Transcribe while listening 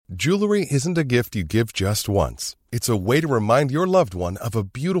Jewelry isn't a gift you give just once. It's a way to remind your loved one of a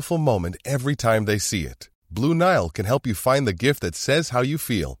beautiful moment every time they see it. Blue Nile can help you find the gift that says how you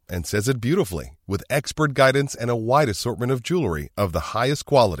feel and says it beautifully, with expert guidance and a wide assortment of jewelry of the highest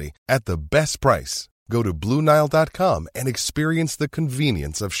quality at the best price. Go to BlueNile.com and experience the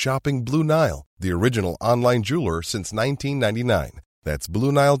convenience of shopping Blue Nile, the original online jeweler since 1999. That's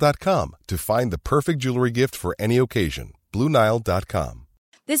BlueNile.com to find the perfect jewelry gift for any occasion. BlueNile.com.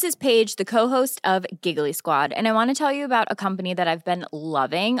 This is Paige, the co-host of Giggly Squad, and I want to tell you about a company that I've been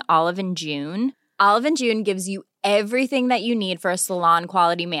loving, Olive & June. Olive & June gives you everything that you need for a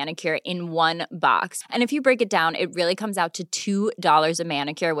salon-quality manicure in one box. And if you break it down, it really comes out to $2 a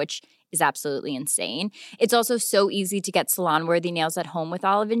manicure, which is absolutely insane. It's also so easy to get salon-worthy nails at home with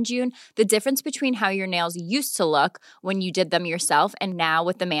Olive & June. The difference between how your nails used to look when you did them yourself and now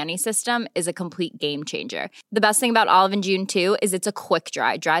with the Mani system is a complete game changer. The best thing about Olive & June, too, is it's a quick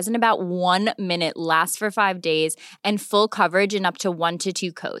dry. Dries in about 1 minute, lasts for 5 days, and full coverage in up to 1 to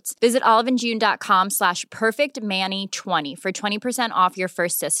 2 coats. Visit oliveandjune.com/perfectmani20 for 20% off your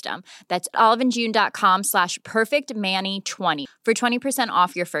first system. That's oliveandjune.com/perfectmani20 for 20%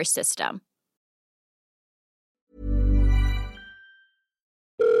 off your first system.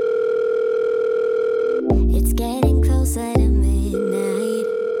 It's getting closer to midnight.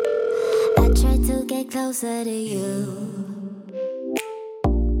 I try to get closer to you.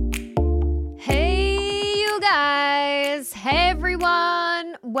 Hey, you guys. Hey,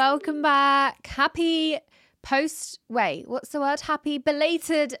 everyone. Welcome back. Happy Happy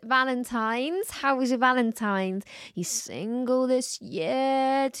belated Valentine's. How was your Valentine's? You single this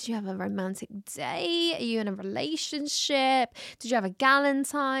year? Did you have a romantic date? Are you in a relationship? Did you have a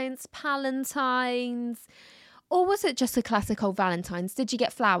galentine's, palentine's? Or was it just a classic old Valentine's? Did you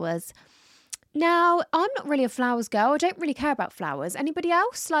get flowers? Now, I'm not really a flowers girl. I don't really care about flowers. Anybody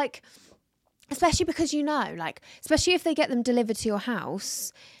else? Especially because especially if they get them delivered to your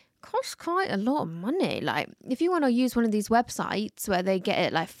house, costs quite a lot of money. If you want to use one of these websites where they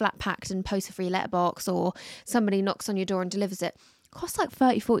get it flat packed and posted for your letterbox, or somebody knocks on your door and delivers it, costs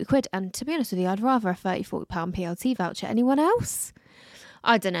 30-40 quid. And to be honest with you, I'd rather a £30-40 PLT voucher. Anyone else?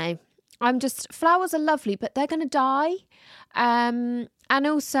 I don't know. Flowers are lovely, but they're going to die. And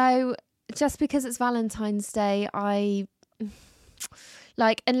also, just because it's Valentine's Day,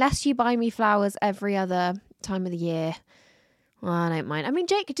 unless you buy me flowers every other time of the year, I don't mind. I mean,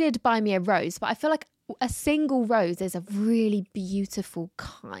 Jake did buy me a rose, but I feel like a single rose is a really beautiful,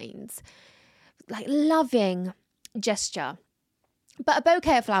 kind, loving gesture. But a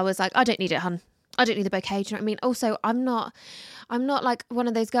bouquet of flowers, I don't need it, hun. I don't need the bouquet, do you know what I mean? Also, I'm not like one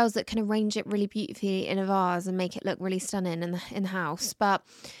of those girls that can arrange it really beautifully in a vase and make it look really stunning in the house. But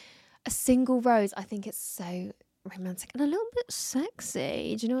a single rose, I think it's so romantic and a little bit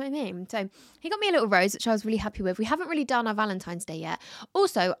sexy. Do you know what I mean? So he got me a little rose, which I was really happy with. We haven't really done our Valentine's Day yet.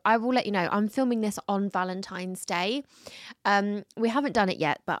 Also, I will let you know, I'm filming this on Valentine's Day. We haven't done it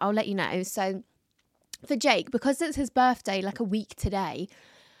yet, but I'll let you know. So for Jake, because it's his birthday a week today,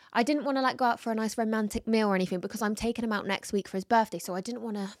 I didn't want to go out for a nice romantic meal or anything, because I'm taking him out next week for his birthday. So I didn't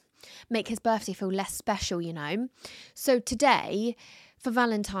want to make his birthday feel less special, you know. So today for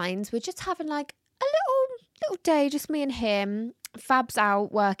Valentine's, we're just having a little day, just me and him. Fab's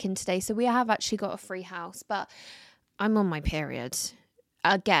out working today, so we have actually got a free house, but I'm on my period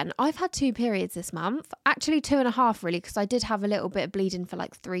again. I've had 2 periods this month, actually 2.5 really, because I did have a little bit of bleeding for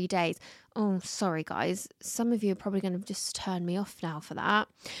 3 days. Oh, sorry guys, some of you are probably going to just turn me off now for that,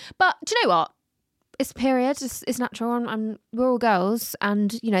 but do you know what, it's a period, it's natural. We're all girls,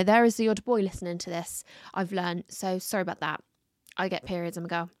 and there is the odd boy listening to this, I've learned, so sorry about that. I get periods, I'm a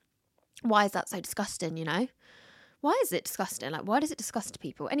girl. Why is that so disgusting, Why is it disgusting? Why does it disgust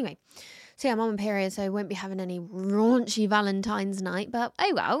people? Anyway, so yeah, I'm on my period, so I won't be having any raunchy Valentine's night, but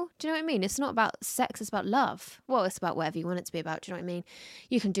oh well, do you know what I mean? It's not about sex, it's about love. Well, it's about whatever you want it to be about, do you know what I mean?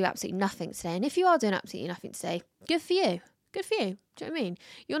 You can do absolutely nothing today, and if you are doing absolutely nothing today, good for you. Good for you. Do you know what I mean?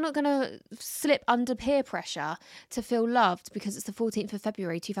 You're not going to slip under peer pressure to feel loved because it's the 14th of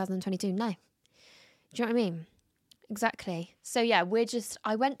February, 2022. No. Do you know what I mean? Exactly. So yeah, I went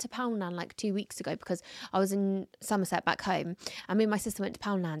to Poundland 2 weeks ago because I was in Somerset back home, and me and my sister went to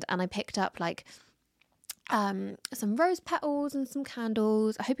Poundland, and I picked up some rose petals and some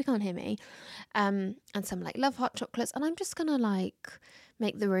candles. I hope you can't hear me. And some love hot chocolates, and I'm just gonna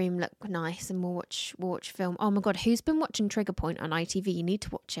make the room look nice, and we'll watch film. Oh my god, who's been watching Trigger Point on ITV? You need to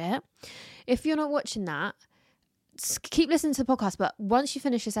watch it. If you're not watching that, keep listening to the podcast, but once you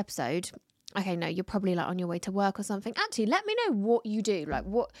finish this episode, Okay, no, you're probably like on your way to work or something. Actually, let me know what you do. Like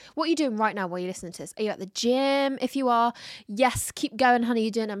what are you doing right now while you're listening to this? Are you at the gym? If you are, yes, keep going, honey.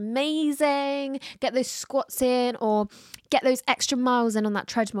 You're doing amazing. Get those squats in or get those extra miles in on that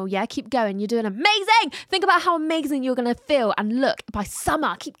treadmill. Yeah, keep going. You're doing amazing. Think about how amazing you're going to feel and look by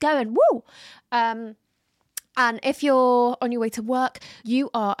summer. Keep going. Woo! And if you're on your way to work, you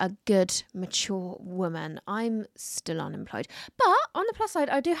are a good, mature woman. I'm still unemployed. But on the plus side,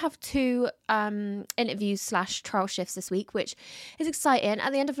 I do have 2 interviews / trial shifts this week, which is exciting.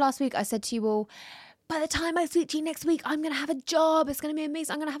 At the end of last week, I said to you all, by the time I speak to you next week, I'm going to have a job. It's going to be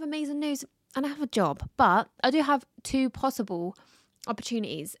amazing. I'm going to have amazing news. And I have a job. But I do have 2 possible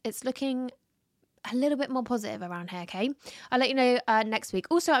opportunities. It's looking a little bit more positive around here, okay? I'll let you know next week.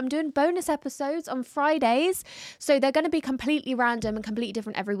 Also, I'm doing bonus episodes on Fridays, so they're going to be completely random and completely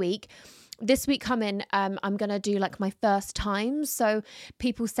different every week. This week coming, I'm going to do like my first times. So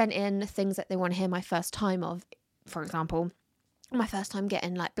people sent in things that they want to hear my first time of. For example, my first time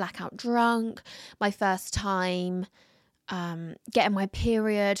getting like blackout drunk, my first time getting my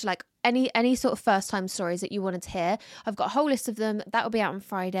period, like any sort of first time stories that you wanted to hear. I've got a whole list of them. That will be out on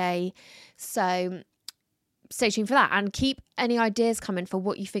Friday. So stay tuned for that and keep any ideas coming for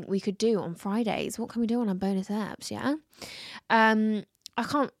what you think we could do on Fridays. What can we do on our bonus apps? Yeah. I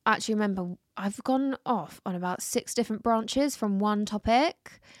can't actually remember. I've gone off on about 6 different branches from one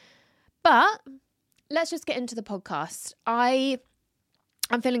topic, but let's just get into the podcast. I'm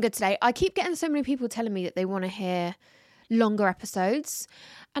feeling good today. I keep getting so many people telling me that they want to hear longer episodes,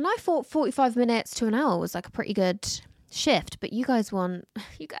 and I thought 45 minutes to an hour was like a pretty good shift, but you guys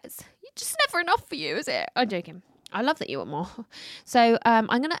you're just never enough for you, is it? I'm joking. I love that you want more. So I'm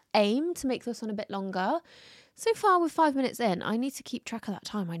gonna aim to make this one a bit longer. So far, with 5 minutes in, I need to keep track of that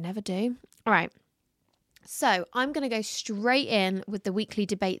time. I never do. All right. So I'm going to go straight in with the weekly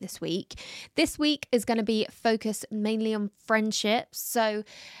debate this week. This week is going to be focused mainly on friendships. So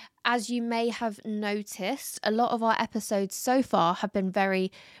as you may have noticed, a lot of our episodes so far have been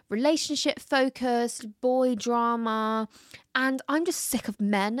very relationship focused, boy drama, and I'm just sick of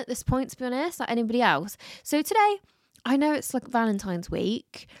men at this point, to be honest, like anybody else. So today, I know it's like Valentine's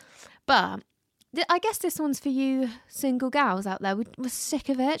week, but I guess this one's for you single gals out there. We're sick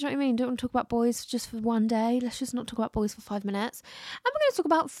of it. Do you know what I mean? Don't want to talk about boys just for one day. Let's just not talk about boys for 5 minutes. And we're going to talk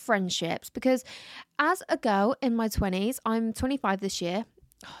about friendships, because as a girl in my 20s, I'm 25 this year.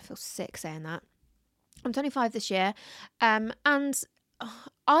 Oh, I feel sick saying that. I'm 25 this year. And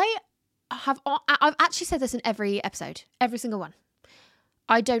I've actually said this in every episode, every single one.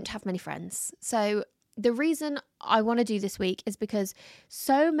 I don't have many friends. So the reason I want to do this week is because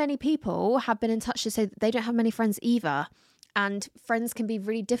so many people have been in touch to say that they don't have many friends either. And friends can be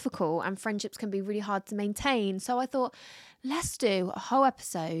really difficult and friendships can be really hard to maintain. So I thought, let's do a whole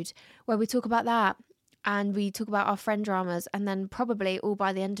episode where we talk about that and we talk about our friend dramas, and then probably all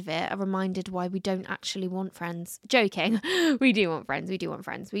by the end of it are reminded why we don't actually want friends. Joking. We do want friends. We do want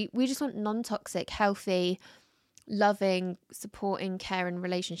friends. We just want non-toxic, healthy, loving, supporting, caring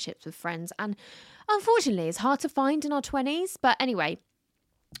relationships with friends. And unfortunately, it's hard to find in our 20s. But anyway,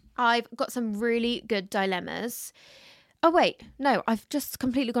 I've got some really good dilemmas. Oh, wait. No, I've just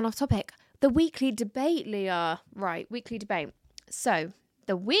completely gone off topic. The weekly debate, Leah. Right, weekly debate. So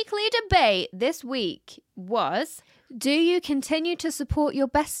the weekly debate this week was, do you continue to support your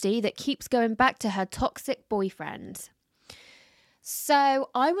bestie that keeps going back to her toxic boyfriend? So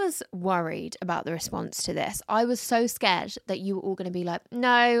I was worried about the response to this. I was so scared that you were all going to be like,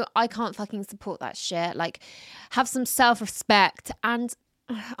 no, I can't fucking support that shit. Like, have some self-respect. And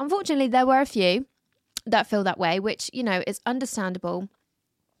unfortunately, there were a few that feel that way, which, you know, is understandable.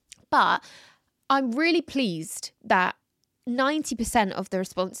 But I'm really pleased that 90% of the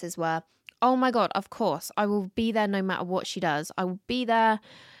responses were, oh my God, of course, I will be there no matter what she does. I will be there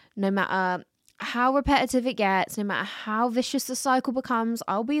no matter how repetitive it gets, no matter how vicious the cycle becomes.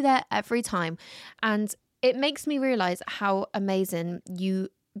 I'll be there every time. And it makes me realize how amazing you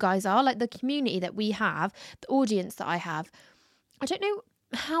guys are, like the community that we have, the audience that I have. I don't know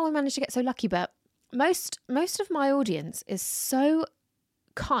how I managed to get so lucky, but most of my audience is so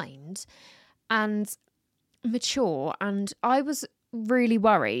kind and mature, and I was really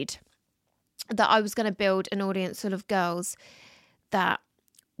worried that I was going to build an audience full of girls that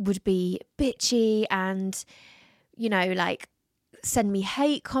would be bitchy and, you know, like send me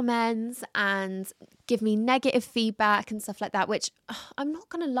hate comments and give me negative feedback and stuff like that, which I'm not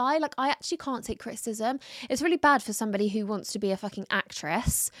going to lie, like I actually can't take criticism. It's really bad for somebody who wants to be a fucking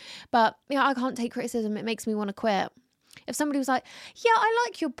actress, but you know, I can't take criticism. It makes me want to quit. if somebody was like, yeah, I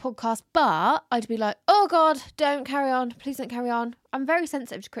like your podcast, but I'd be like, oh God, don't carry on. Please don't carry on. I'm very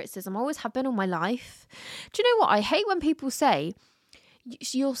sensitive to criticism. I always have been all my life. Do you know what? I hate when people say,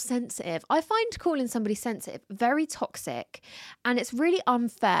 you're sensitive. I find calling somebody sensitive very toxic, and it's really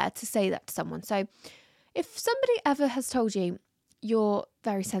unfair to say that to someone. So if somebody ever has told you you're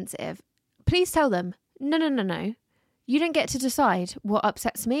very sensitive, please tell them, no. You don't get to decide what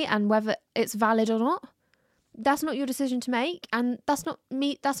upsets me and whether it's valid or not. That's not your decision to make, and that's not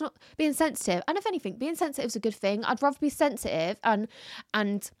me. That's not being sensitive. And if anything, being sensitive is a good thing. I'd rather be sensitive and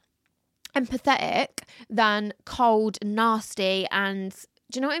empathetic than cold, nasty, and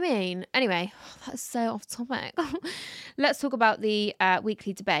do you know what I mean? Anyway, that's so off topic. Let's talk about the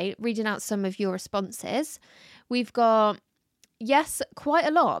weekly debate, reading out some of your responses. We've got, yes, quite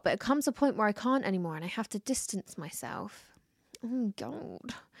a lot, but it comes a point where I can't anymore and I have to distance myself. Oh,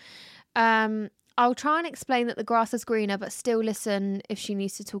 God. I'll try and explain that the grass is greener, but still listen if she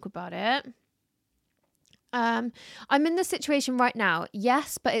needs to talk about it. I'm in this situation right now.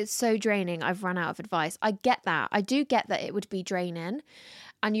 Yes, but it's so draining. I've run out of advice. I get that. I do get that it would be draining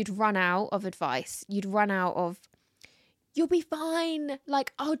and you'd run out of advice. You'd run out of, you'll be fine.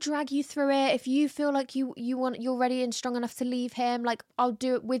 Like, I'll drag you through it. If you feel like you're ready and strong enough to leave him, like, I'll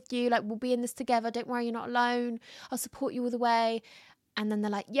do it with you. Like, we'll be in this together. Don't worry, you're not alone. I'll support you all the way. And then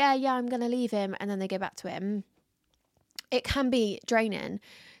they're like, yeah, I'm going to leave him. And then they go back to him. It can be draining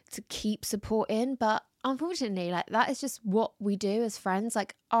to keep supporting, but unfortunately, like, that is just what we do as friends.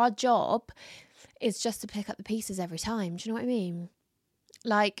 Like, our job is just to pick up the pieces every time. Do you know what I mean?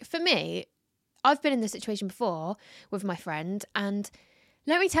 Like, for me, I've been in this situation before with my friend, and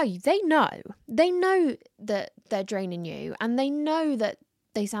let me tell you, they know that they're draining you, and they know that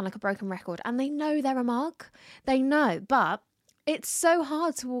they sound like a broken record, and they know they're a mug. They know, but it's so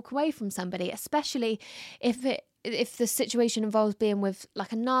hard to walk away from somebody, especially if the situation involves being with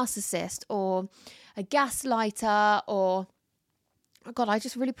like a narcissist or a gaslighter or, oh God, I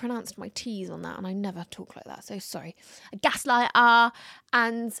just really pronounced my T's on that and I never talk like that, so sorry. A gaslighter,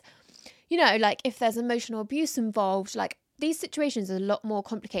 and, you know, like if there's emotional abuse involved, like these situations are a lot more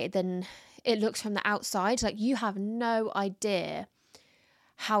complicated than it looks from the outside. Like, you have no idea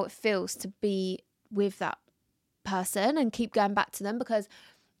how it feels to be with that person and keep going back to them, because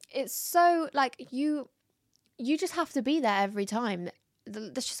it's so like you just have to be there every time.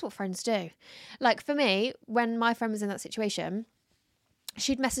 That's just what friends do. Like, for me, when my friend was in that situation,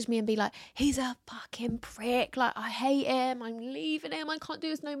 she'd message me and be like, he's a fucking prick, like, I hate him, I'm leaving him, I can't do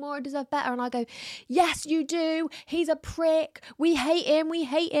this no more, I deserve better. And I go, yes you do, he's a prick, we hate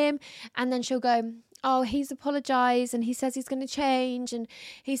him. And then she'll go, oh, he's apologised and he says he's going to change and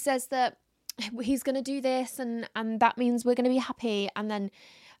he says that he's going to do this and that means we're going to be happy. And then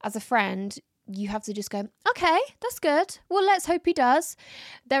as a friend, you have to just go, okay, that's good. Well, let's hope he does.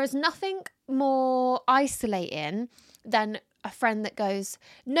 There is nothing more isolating than a friend that goes,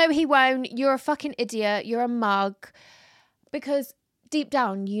 no, he won't. You're a fucking idiot. You're a mug. Because deep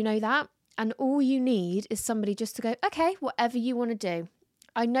down, you know that. And all you need is somebody just to go, okay, whatever you want to do.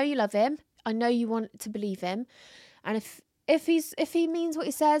 I know you love him. I know you want to believe him. And if he means what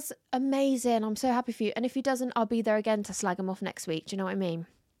he says, amazing. I'm so happy for you. And if he doesn't, I'll be there again to slag him off next week. Do you know what I mean?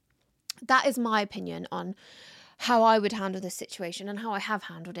 That is my opinion on how I would handle this situation and how I have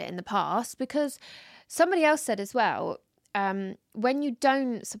handled it in the past, because somebody else said as well, when you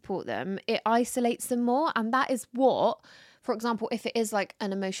don't support them, it isolates them more. And that is what, for example, if it is like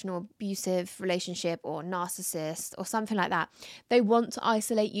an emotional abusive relationship or narcissist or something like that, they want to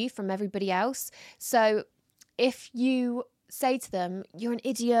isolate you from everybody else. So if you say to them, you're an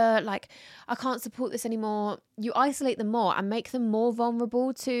idiot, like, I can't support this anymore, you isolate them more and make them more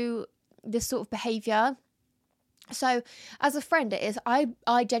vulnerable to this sort of behaviour. So as a friend, it is, I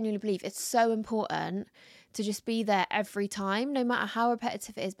genuinely believe it's so important to just be there every time, no matter how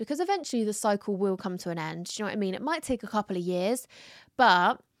repetitive it is, because eventually the cycle will come to an end. Do you know what I mean? It might take a couple of years,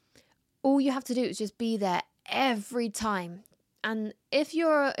 but all you have to do is just be there every time. And if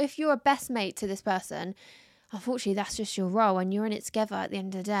you're a best mate to this person, unfortunately, that's just your role and you're in it together at the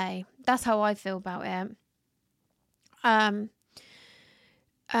end of the day. That's how I feel about it.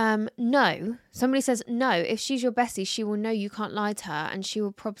 No. Somebody says, no, if she's your bestie, she will know you can't lie to her and she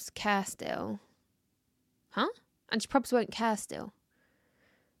will probs care still. Huh? And she probs won't care still.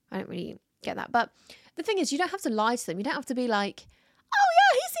 I don't really get that. But the thing is, you don't have to lie to them. You don't have to be like, oh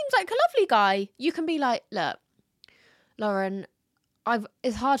yeah, he seems like a lovely guy. You can be like, look, Lauren,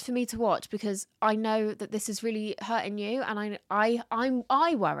 it's hard for me to watch because I know that this is really hurting you, and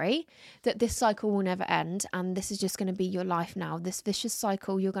I worry that this cycle will never end, and this is just going to be your life now. This vicious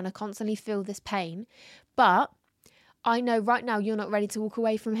cycle, you're going to constantly feel this pain. But I know right now you're not ready to walk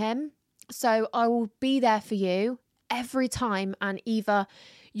away from him. So I will be there for you every time, and either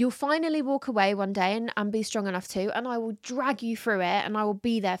you'll finally walk away one day and be strong enough to, and I will drag you through it and I will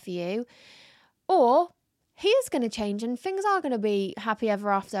be there for you, or he is going to change and things are going to be happy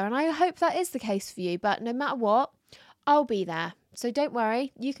ever after. And I hope that is the case for you. But no matter what, I'll be there. So don't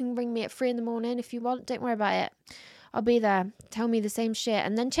worry. You can ring me at 3 a.m. if you want. Don't worry about it. I'll be there. Tell me the same shit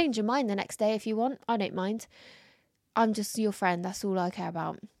and then change your mind the next day if you want. I don't mind. I'm just your friend. That's all I care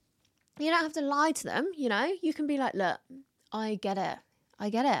about. You don't have to lie to them, you know. You can be like, look, I get it. I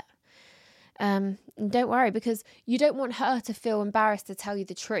get it. Don't worry, because you don't want her to feel embarrassed to tell you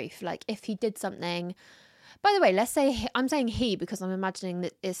the truth. Like if he did something... By the way, let's say, I'm saying he because I'm imagining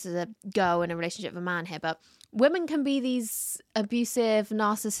that this is a girl in a relationship with a man here, but women can be these abusive,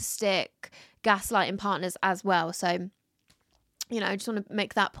 narcissistic, gaslighting partners as well. So, you know, I just want to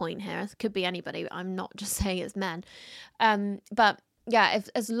make that point here. It could be anybody. I'm not just saying it's men. But yeah,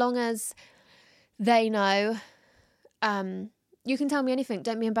 as long as they know, you can tell me anything.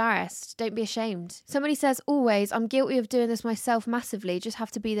 Don't be embarrassed. Don't be ashamed. Somebody says, always, I'm guilty of doing this myself massively. Just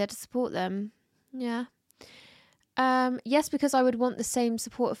have to be there to support them. Yeah. Yes, because I would want the same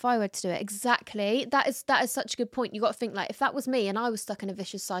support if I were to do it. Exactly. That is such a good point. You got to think, like, if that was me and I was stuck in a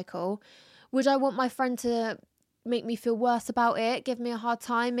vicious cycle, would I want my friend to make me feel worse about it, give me a hard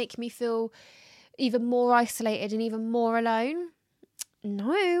time, make me feel even more isolated and even more alone?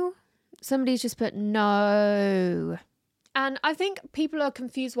 No. Somebody's just put no. And I think people are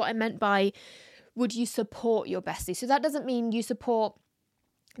confused what I meant by would you support your bestie? So that doesn't mean you support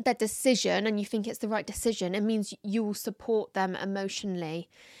their decision and you think it's the right decision. It means you will support them emotionally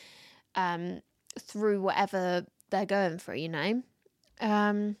through whatever they're going through, you know.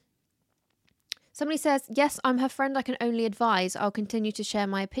 Somebody says, yes, I'm her friend. I can only advise. I'll continue to share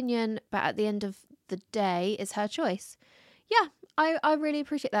my opinion, but at the end of the day, it's her choice. Yeah, I really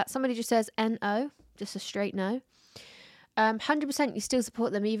appreciate that. Somebody just says no, just a straight no. 100% you still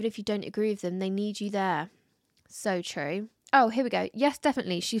support them even if you don't agree with them. They need you there. So true. Oh, here we go. Yes,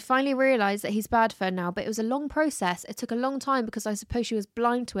 definitely. She finally realised that he's bad for her now, but it was a long process. It took a long time because I suppose she was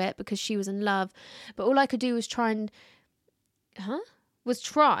blind to it because she was in love. But all I could do was try and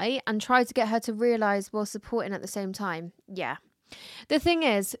to get her to realise while supporting at the same time. Yeah. The thing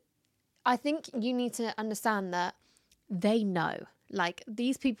is, I think you need to understand that they know. Like,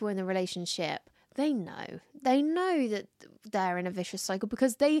 these people in the relationship, they know that they're in a vicious cycle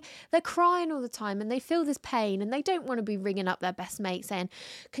because they're crying all the time and they feel this pain and they don't want to be ringing up their best mate saying,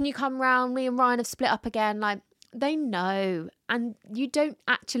 can you come round? Me and Ryan have split up again. Like, they know, and you don't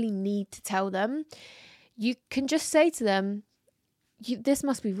actually need to tell them. You can just say to them, this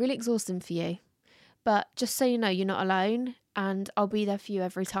must be really exhausting for you, but just so you know, you're not alone and I'll be there for you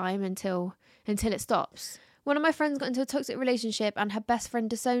every time until it stops. One of my friends got into a toxic relationship and her best friend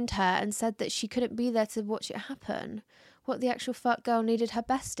disowned her and said that she couldn't be there to watch it happen. What the actual fuck girl needed her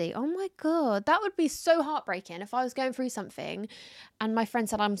bestie? Oh my God, that would be so heartbreaking if I was going through something and my friend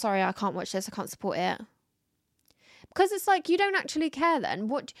said, I'm sorry, I can't watch this, I can't support it. Because it's like, you don't actually care then.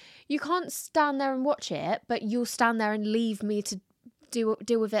 What, you can't stand there and watch it, but you'll stand there and leave me to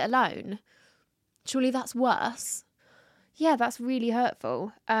deal with it alone. Surely that's worse. Yeah, that's really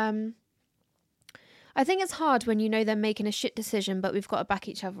hurtful. I think it's hard when you know they're making a shit decision, but we've got to back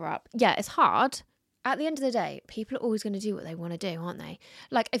each other up. Yeah, it's hard. At the end of the day, people are always going to do what they want to do, aren't they?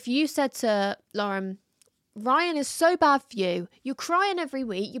 Like, if you said to Lauren, Ryan is so bad for you, you're crying every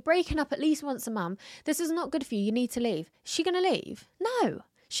week, you're breaking up at least once a month, this is not good for you, you need to leave. Is she going to leave? No.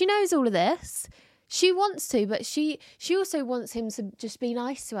 She knows all of this. She wants to, but she also wants him to just be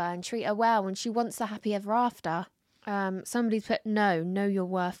nice to her and treat her well, and she wants a happy ever after. Somebody's put, know your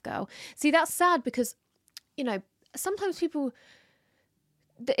worth, girl. See, that's sad because, you know, sometimes people,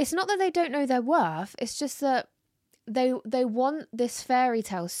 it's not that they don't know their worth, it's just that they want this fairy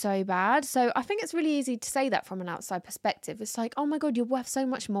tale so bad. So I think it's really easy to say that from an outside perspective. It's like, oh my God, you're worth so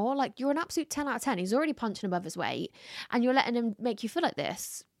much more. Like, you're an absolute 10 out of 10. He's already punching above his weight and you're letting him make you feel like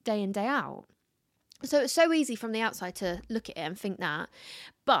this day in, day out. So it's so easy from the outside to look at it and think that.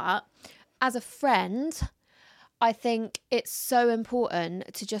 But as a friend, I think it's so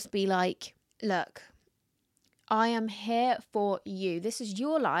important to just be like, look, I am here for you. This is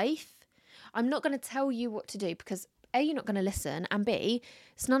your life. I'm not going to tell you what to do because A, you're not going to listen, and B,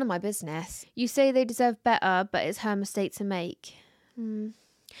 it's none of my business. You say they deserve better, but it's her mistake to make.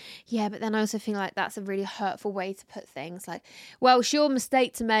 Yeah, but then I also think like that's a really hurtful way to put things. Like, well, it's your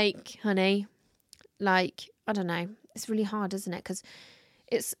mistake to make, honey. Like, I don't know. It's really hard, isn't it? Because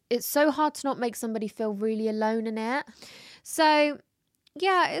it's so hard to not make somebody feel really alone in it. So,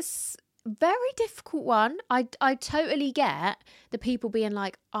 yeah, very difficult one. I totally get the people being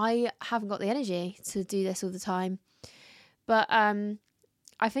like, I haven't got the energy to do this all the time. But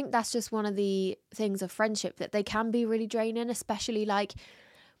I think that's just one of the things of friendship, that they can be really draining, especially like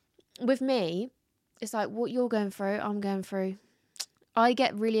with me. It's like what you're going through, I'm going through. I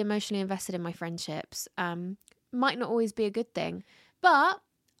get really emotionally invested in my friendships. Might not always be a good thing, but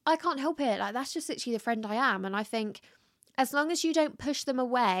I can't help it. Like, that's just literally the friend I am. And I think as long as you don't push them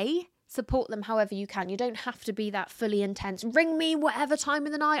away, support them however you can. You don't have to be that fully intense. Ring me whatever time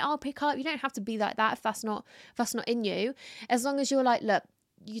of the night, I'll pick up. You don't have to be like that if that's not in you. As long as you're like, look,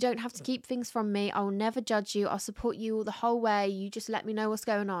 you don't have to keep things from me. I'll never judge you. I'll support you the whole way. You just let me know what's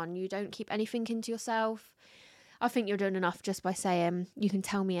going on. You don't keep anything into yourself. I think you're doing enough just by saying you can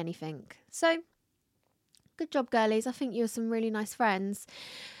tell me anything. So good job, girlies. I think you're some really nice friends.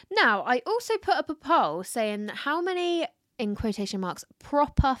 Now, I also put up a poll saying how many, in quotation marks,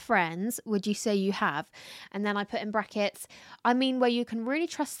 proper friends would you say you have? And then I put in brackets, I mean where you can really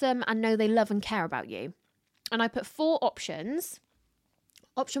trust them and know they love and care about you. And I put 4 options.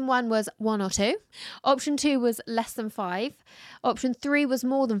 Option 1 was 1 or 2. Option 2 was less than 5. Option 3 was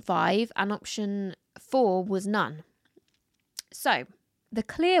more than 5. And option 4 was none. So the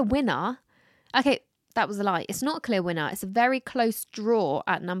clear winner, okay, that was a lie. It's not a clear winner. It's a very close draw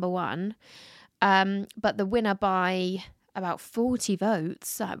at number 1. But the winner by about 40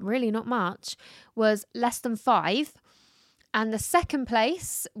 votes, really not much, was less than 5. And the second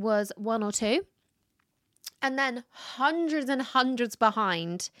place was 1 or 2. And then hundreds and hundreds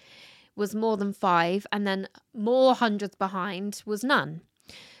behind was more than 5. And then more hundreds behind was none.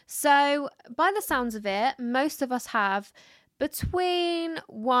 So by the sounds of it, most of us have between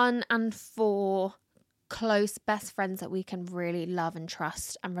 1 and 4 close best friends that we can really love and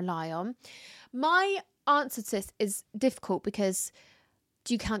trust and rely on. My answer to this is difficult because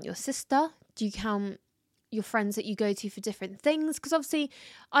do you count your sister? Do you count your friends that you go to for different things? Because obviously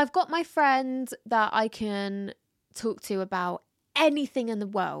I've got my friends that I can talk to about anything in the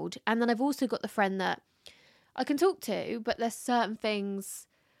world. And then I've also got the friend that I can talk to, but there's certain things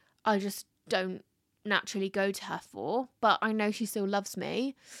I just don't naturally go to her for, but I know she still loves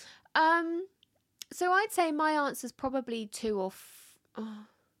me. So I'd say my answer is probably 2 or...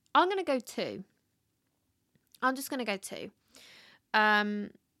 I'm going to go 2. I'm just going to go 2.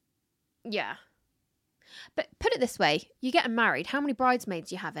 Yeah. But put it this way. You're getting married. How many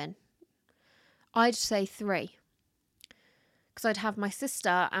bridesmaids are you having? I'd say 3. Because I'd have my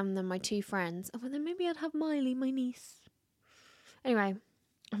sister and then my 2 friends. And then maybe I'd have Miley, my niece. Anyway,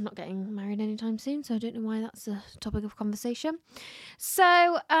 I'm not getting married anytime soon, so I don't know why that's a topic of conversation. So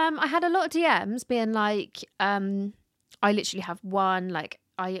I had a lot of DMs being like, I literally have 1, like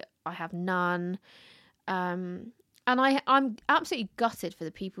I have none. And I'm absolutely gutted for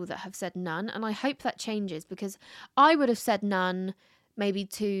the people that have said none. And I hope that changes, because I would have said none maybe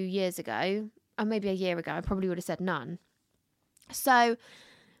 2 years ago, or maybe a year ago. I probably would have said none. So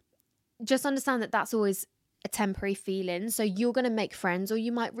just understand that that's always a temporary feeling. So you're going to make friends, or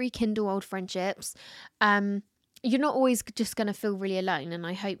you might rekindle old friendships. You're not always just going to feel really alone. And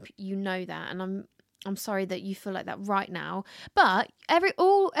I hope you know that. And I'm sorry that you feel like that right now. But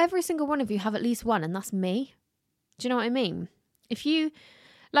every single one of you have at least one, and that's me. Do you know what I mean? If you,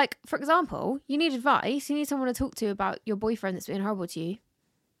 like, for example, you need advice, you need someone to talk to about your boyfriend that's being horrible to you,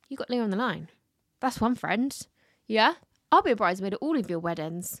 you got Leo on the line. That's one friend. Yeah? I'll be a bridesmaid at all of your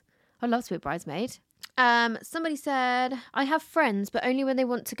weddings. I'd love to be a bridesmaid. Somebody said, I have friends, but only when they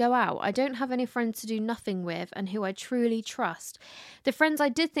want to go out. I don't have any friends to do nothing with and who I truly trust. The friends I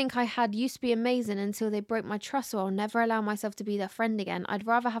did think I had used to be amazing until they broke my trust, so I'll never allow myself to be their friend again. I'd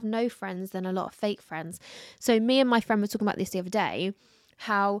rather have no friends than a lot of fake friends. So me and my friend were talking about this the other day,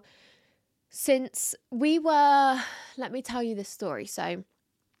 how since we were, let me tell you this story. So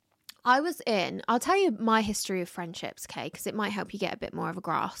I'll tell you my history of friendships, okay, because it might help you get a bit more of a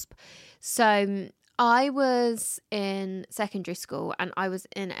grasp. So I was in secondary school and I was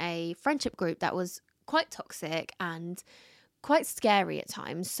in a friendship group that was quite toxic and quite scary at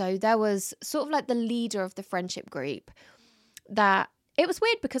times. So there was sort of like the leader of the friendship group that, it was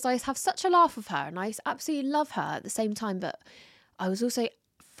weird because I have such a laugh with her and I absolutely love her at the same time, but I was also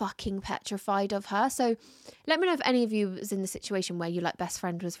fucking petrified of her. So let me know if any of you was in the situation where your like best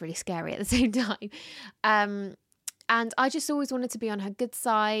friend was really scary at the same time. And I just always wanted to be on her good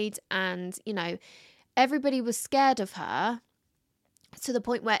side, and you know, everybody was scared of her to the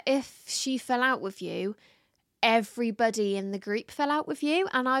point where if she fell out with you, everybody in the group fell out with you.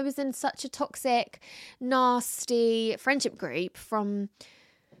 And I was in such a toxic, nasty friendship group from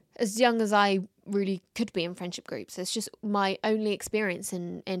as young as I really could be in friendship groups. It's just my only experience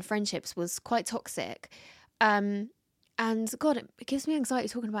in friendships was quite toxic. And God, it gives me anxiety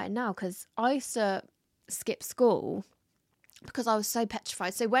talking about it now, because I used to skip school because I was so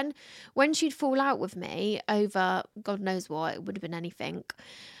petrified. So when she'd fall out with me over God knows what, it would have been anything,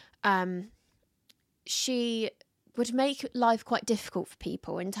 she would make life quite difficult for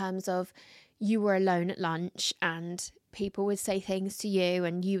people in terms of you were alone at lunch and people would say things to you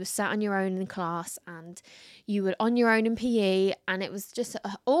and you were sat on your own in class and you were on your own in PE, and it was just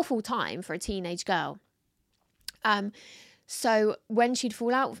an awful time for a teenage girl. So when she'd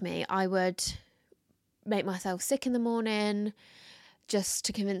fall out with me, I would make myself sick in the morning just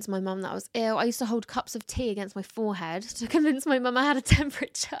to convince my mum that I was ill. I used to hold cups of tea against my forehead to convince my mum I had a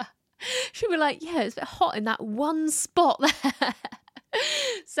temperature. She'd be like, yeah, it's a bit hot in that one spot there.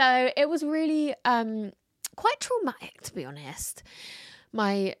 So it was really quite traumatic, to be honest,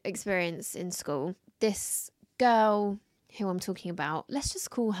 my experience in school. This girl who I'm talking about, let's just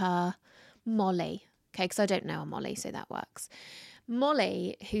call her Molly, okay, because I don't know her Molly, so that works.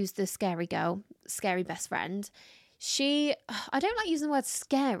 Molly, who's the scary girl, scary best friend, I don't like using the word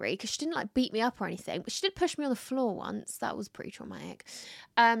scary because she didn't like beat me up or anything, but she did push me on the floor once. That was pretty traumatic.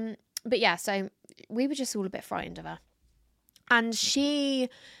 But yeah, so we were just all a bit frightened of her. And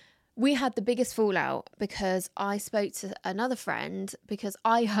we had the biggest fallout because I spoke to another friend because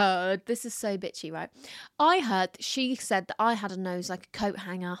I heard, this is so bitchy, right? I heard that she said that I had a nose like a coat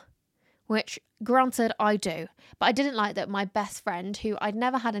hanger, which granted I do, but I didn't like that my best friend, who I'd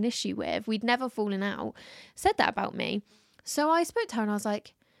never had an issue with, we'd never fallen out, said that about me. So I spoke to her and I was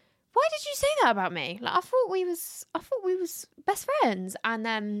like, why did you say that about me? Like, I thought we was best friends. And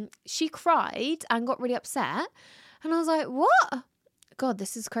then she cried and got really upset. And I was like, what? God,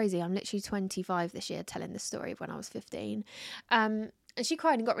 this is crazy. I'm literally 25 this year telling this story of when I was 15. And she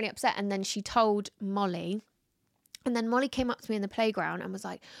cried and got really upset. And then she told Molly. And then Molly came up to me in the playground and was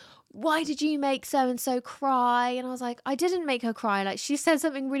like, why did you make so-and-so cry? And I was like, I didn't make her cry. Like, she said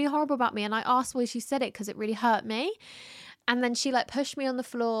something really horrible about me. And I asked why she said it because it really hurt me. And then she like pushed me on the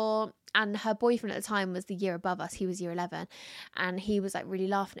floor, and her boyfriend at the time was the year above us. He was year 11, and he was like really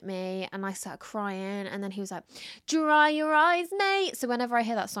laughing at me, and I started crying. And then he was like, dry your eyes, mate. So whenever I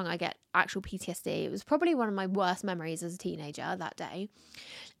hear that song, I get actual PTSD. It was probably one of my worst memories as a teenager that day.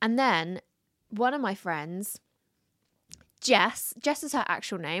 And then one of my friends, Jess is her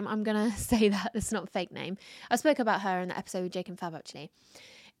actual name. I'm going to say that it's not a fake name. I spoke about her in the episode with Jake and Fab, actually.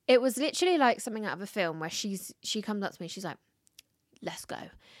 It was literally like something out of a film where she comes up to me, she's like, let's go.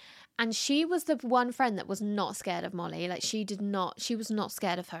 And she was the one friend that was not scared of Molly. Like, she was not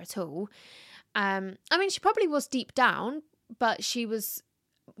scared of her at all. I mean, she probably was deep down, but she was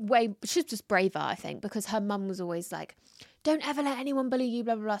just braver, I think, because her mum was always like, don't ever let anyone bully you,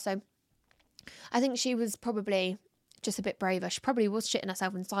 blah, blah, blah. So I think she was probably just a bit braver. She probably was shitting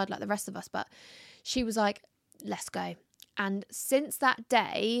herself inside like the rest of us, but she was like, let's go. And since that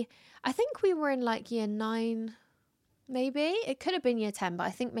day, I think we were in like year 9, maybe. It could have been year 10, but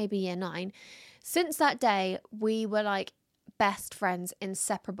I think maybe year 9. Since that day, we were like best friends,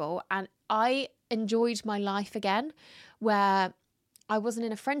 inseparable. And I enjoyed my life again, where I wasn't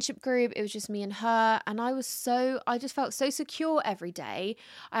in a friendship group. It was just me and her. And I just felt so secure every day.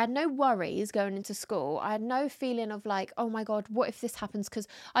 I had no worries going into school. I had no feeling of like, oh my God, what if this happens? Because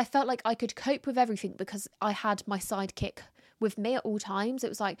I felt like I could cope with everything because I had my sidekick with me at all times. It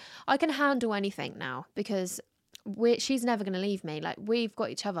was like, I can handle anything now because she's never going to leave me. Like, we've got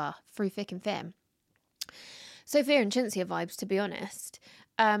each other through thick and thin. Sophia and Chintzia vibes, to be honest.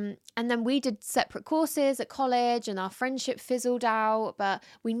 And then we did separate courses at college and our friendship fizzled out, but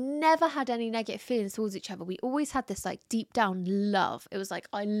we never had any negative feelings towards each other. We always had this like deep down love. It was like,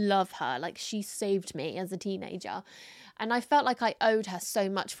 I love her. Like, she saved me as a teenager. And I felt like I owed her so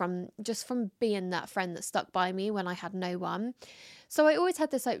much from being that friend that stuck by me when I had no one. So I always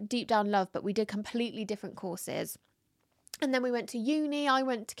had this like deep down love, but we did completely different courses. And then we went to uni. I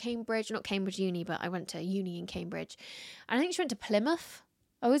went to Cambridge, not Cambridge Uni, but I went to uni in Cambridge. And I think she went to Plymouth.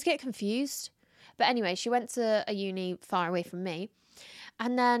 I always get confused. But anyway, she went to a uni far away from me.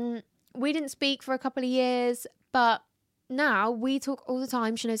 And then we didn't speak for a couple of years, but now we talk all the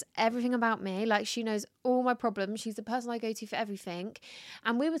time. She knows everything about me. Like, she knows all my problems. She's the person I go to for everything.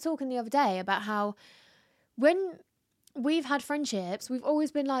 And we were talking the other day about how when we've had friendships, we've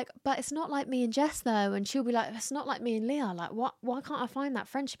always been like, but it's not like me and Jess though. And she'll be like, it's not like me and Leah. Like, why can't I find that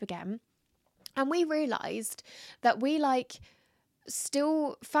friendship again? And we realised that we like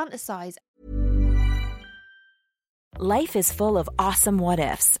still fantasize. Life is full of awesome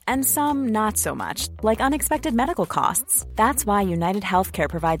what-ifs, and some not so much, like unexpected medical costs. That's why United Healthcare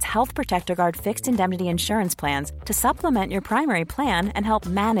provides Health Protector Guard fixed indemnity insurance plans to supplement your primary plan and help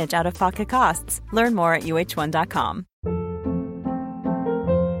manage out-of-pocket costs. Learn more at uh1.com.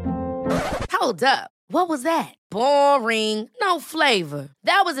 Hold up. What was that? Boring. No flavor.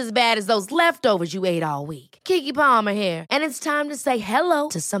 That was as bad as those leftovers you ate all week. Keke Palmer here. And it's time to say hello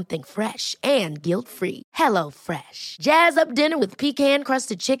to something fresh and guilt-free. Hello Fresh. Jazz up dinner with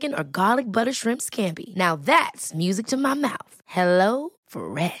pecan-crusted chicken or garlic butter shrimp scampi. Now that's music to my mouth. Hello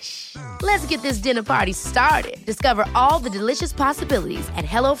Fresh. Let's get this dinner party started. Discover all the delicious possibilities at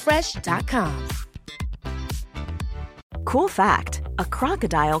hellofresh.com. Cool fact, a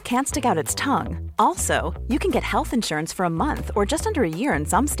crocodile can't stick out its tongue. Also, you can get health insurance for a month or just under a year in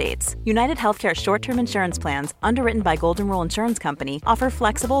some states. United Healthcare short-term insurance plans, underwritten by Golden Rule Insurance Company, offer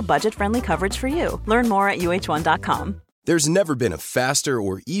flexible, budget-friendly coverage for you. Learn more at uh1.com. There's never been a faster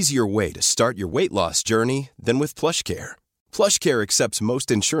or easier way to start your weight loss journey than with PlushCare. PlushCare accepts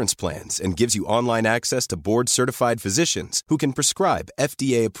most insurance plans and gives you online access to board-certified physicians who can prescribe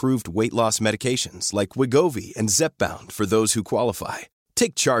FDA-approved weight loss medications like Wegovy and Zepbound for those who qualify.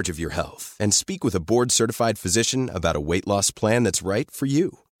 Take charge of your health and speak with a board-certified physician about a weight loss plan that's right for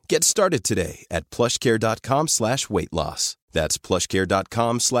you. Get started today at plushcare.com/weight loss. That's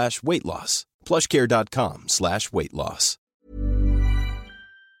plushcare.com/weight loss. plushcare.com/weight loss.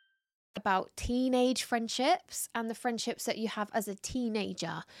 About teenage friendships and the friendships that you have as a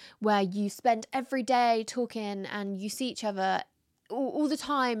teenager, where you spend every day talking and you see each other all the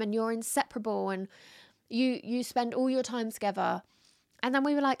time and you're inseparable and you spend all your time together. And then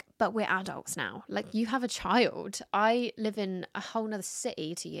we were like, but we're adults now. Like, you have a child. I live in a whole nother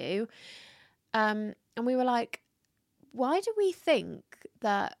city to you. And we were like, why do we think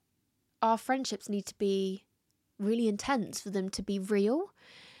that our friendships need to be really intense for them to be real?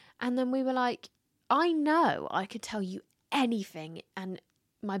 And then we were like, I know I could tell you anything and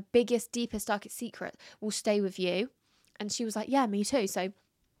my biggest, deepest, darkest secret will stay with you. And she was like, yeah, me too. So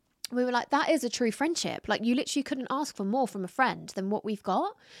we were like, that is a true friendship. Like, you literally couldn't ask for more from a friend than what we've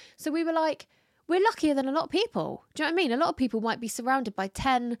got. So we were like, we're luckier than a lot of people. Do you know what I mean? A lot of people might be surrounded by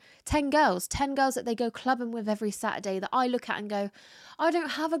 10 girls that they go clubbing with every Saturday, that I look at and go, I don't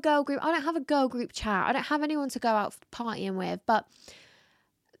have a girl group. I don't have a girl group chat. I don't have anyone to go out partying with. But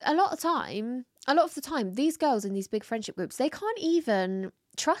a lot of the time, these girls in these big friendship groups, they can't even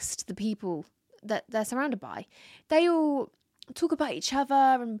trust the people that they're surrounded by. They all talk about each other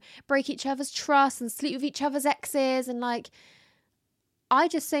and break each other's trust and sleep with each other's exes. And like, I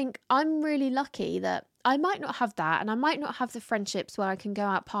just think I'm really lucky that I might not have that, and I might not have the friendships where I can go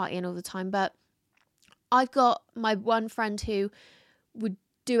out partying all the time, but I've got my one friend who would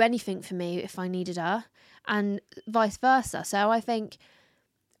do anything for me if I needed her, and vice versa. So I think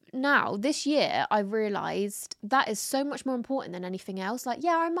now, this year, I realised that is so much more important than anything else. Like,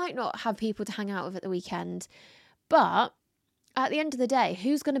 yeah, I might not have people to hang out with at the weekend, but at the end of the day,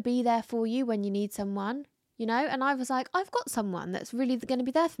 who's going to be there for you when you need someone, you know? And I was like, I've got someone that's really going to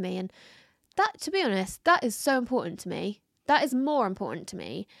be there for me. And that, to be honest, that is so important to me. That is more important to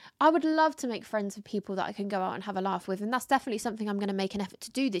me. I would love to make friends with people that I can go out and have a laugh with. And that's definitely something I'm going to make an effort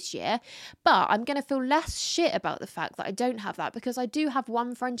to do this year. But I'm going to feel less shit about the fact that I don't have that, because I do have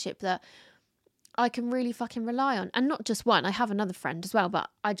one friendship that I can really fucking rely on. And not just one. I have another friend as well.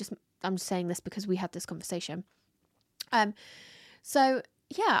 But I'm just saying this because we had this conversation. So,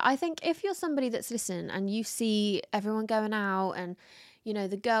 yeah, I think if you're somebody that's listening and you see everyone going out and, you know,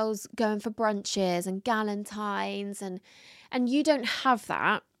 the girls going for brunches and galentines and you don't have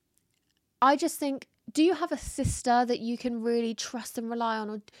that, I just think, do you have a sister that you can really trust and rely on?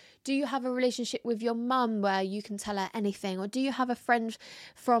 Or do you have a relationship with your mum where you can tell her anything? Or do you have a friend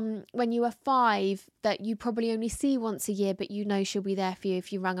from when you were 5 that you probably only see once a year, but you know she'll be there for you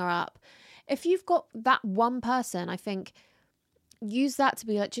if you rung her up? If you've got that one person, I think, use that to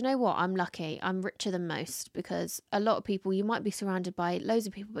be like, do you know what? I'm lucky. I'm richer than most, because a lot of people, you might be surrounded by loads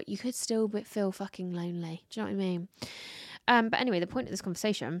of people, but you could still feel fucking lonely. Do you know what I mean? But anyway, the point of this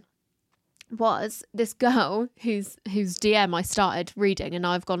conversation was this girl whose DM I started reading, and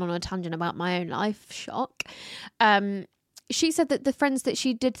I've gone on a tangent about my own life. Shock. She said that the friends that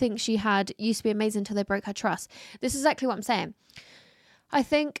she did think she had used to be amazing until they broke her trust. This is exactly what I'm saying. I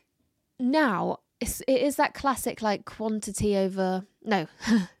think now it is that classic, like, quantity over, no,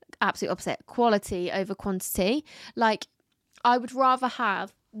 absolute opposite, quality over quantity. Like, I would rather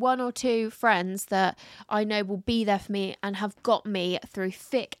have 1 or 2 friends that I know will be there for me and have got me through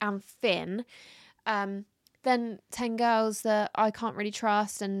thick and thin, then 10 girls that I can't really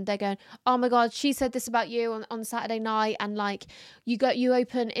trust, and they're going, oh my God, she said this about you on Saturday night, and like you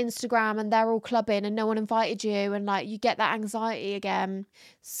open Instagram and they're all clubbing and no one invited you, and like you get that anxiety again.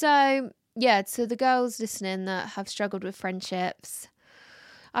 So yeah, to the girls listening that have struggled with friendships,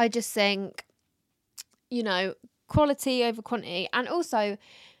 I just think, you know, quality over quantity. And also,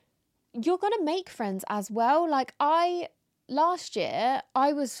 you're going to make friends as well. Like last year,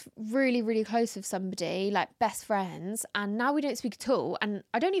 I was really, really close with somebody, like best friends, and now we don't speak at all. And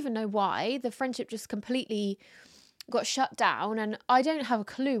I don't even know why. The friendship just completely got shut down, and I don't have a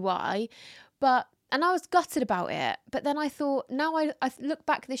clue why. And I was gutted about it. But then I thought, now I look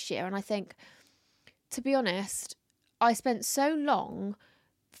back this year and I think, to be honest, I spent so long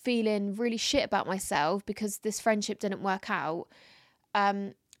feeling really shit about myself because this friendship didn't work out.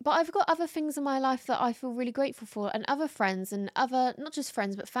 But I've got other things in my life that I feel really grateful for, and other friends, and other, not just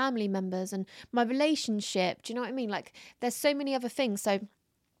friends, but family members, and my relationship. Do you know what I mean? Like, there's so many other things. So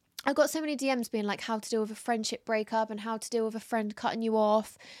I got so many DMs being like, how to deal with a friendship breakup and how to deal with a friend cutting you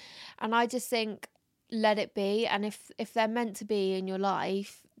off. And I just think, let it be. And if they're meant to be in your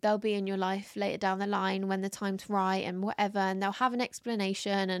life, they'll be in your life later down the line when the time's right and whatever, and they'll have an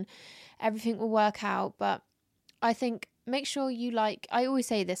explanation and everything will work out. But I think, make sure you like, I always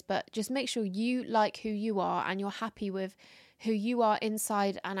say this, but just make sure you like who you are and you're happy with who you are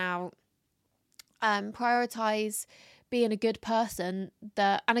inside and out. Prioritize being a good person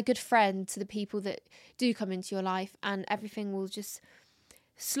and a good friend to the people that do come into your life, and everything will just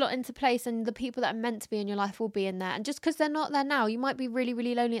slot into place, and the people that are meant to be in your life will be in there. And just because they're not there now, you might be really,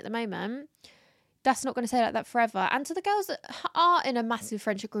 really lonely at the moment. That's not going to stay like that forever. And to the girls that are in a massive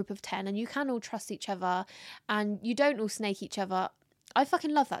friendship group of 10 and you can all trust each other and you don't all snake each other, I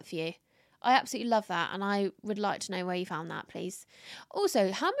fucking love that for you. I absolutely love that, and I would like to know where you found that, please.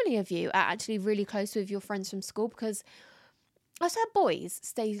 Also, how many of you are actually really close with your friends from school? Because I've had boys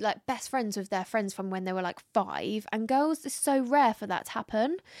stay like best friends with their friends from when they were like 5, and girls, it's so rare for that to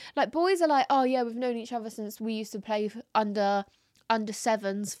happen. Like, boys are like, oh yeah, we've known each other since we used to play under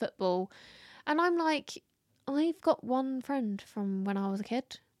 7s football. And I'm like, I've got one friend from when I was a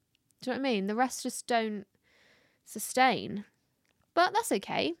kid. Do you know what I mean? The rest just don't sustain. But that's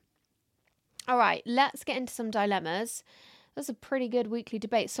okay. All right, let's get into some dilemmas. That's a pretty good weekly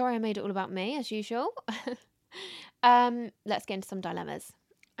debate. Sorry I made it all about me, as usual. Let's get into some dilemmas.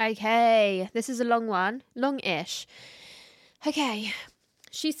 Okay, this is a long one. Long-ish. Okay.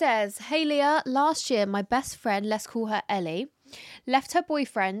 She says, hey Leah, last year my best friend, let's call her Ellie, left her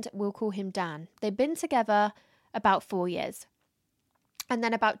boyfriend, we'll call him Dan. They've been together about 4 years. And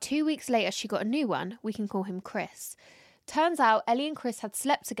then about 2 weeks later, she got a new one. We can call him Chris. Turns out Ellie and Chris had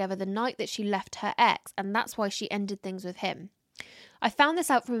slept together the night that she left her ex, and that's why she ended things with him. I found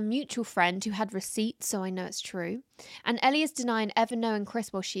this out from a mutual friend who had receipts, so I know it's true. And Ellie is denying ever knowing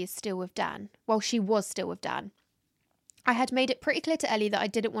Chris while she was still with Dan. I had made it pretty clear to Ellie that I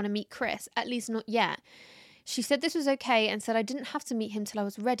didn't want to meet Chris, at least not yet. She said this was okay and said I didn't have to meet him till I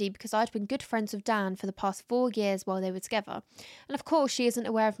was ready because I'd been good friends with Dan for the past 4 years while they were together. And of course, she isn't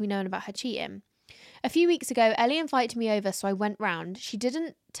aware of me knowing about her cheating. A few weeks ago, Ellie invited me over, so I went round. She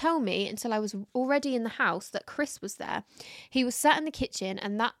didn't tell me until I was already in the house that Chris was there. He was sat in the kitchen,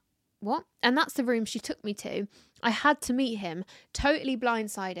 and that's the room she took me to. I had to meet him, totally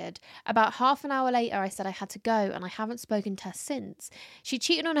blindsided. About half an hour later, I said I had to go, and I haven't spoken to her since. She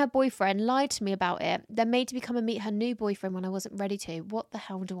cheated on her boyfriend, lied to me about it, then made to become and meet her new boyfriend when I wasn't ready to. What the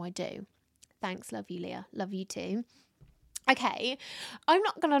hell do I do? Thanks, love you, Leah. Love you too. Okay, I'm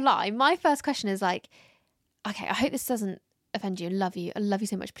not going to lie. My first question is like, okay, I hope this doesn't offend you. I love you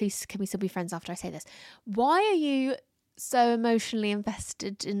so much. Please, can we still be friends after I say this? Why are you so emotionally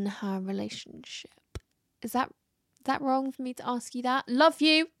invested in her relationship? Is that wrong for me to ask you that? Love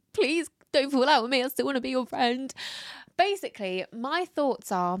you. Please don't fall out with me. I still want to be your friend. Basically, my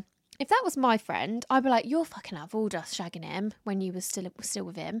thoughts are, if that was my friend, I'd be like, you're fucking out of order shagging him when you were still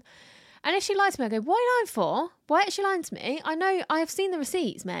with him. And if she lied to me, I go, what are you lying for? Why is she lying to me? I know, I have seen the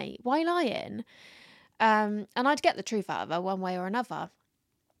receipts, mate. Why are you lying? And I'd get the truth out of her one way or another.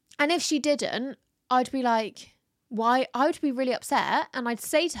 And if she didn't, I'd be like, why? I would be really upset. And I'd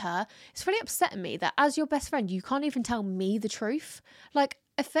say to her, it's really upsetting me that as your best friend, you can't even tell me the truth. Like,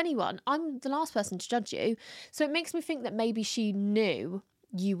 if anyone, I'm the last person to judge you. So it makes me think that maybe she knew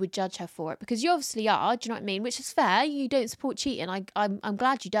you would judge her for it, because you obviously are, do you know what I mean? Which is fair. You don't support cheating. I'm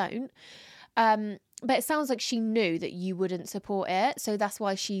glad you don't. But it sounds like she knew that you wouldn't support it, so that's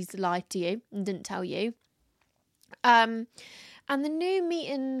why she's lied to you and didn't tell you. And the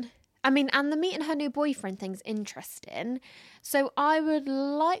meeting her new boyfriend thing's interesting. So I would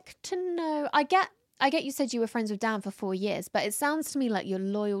like to know, I I get you said you were friends with Dan for 4 years, but it sounds to me like your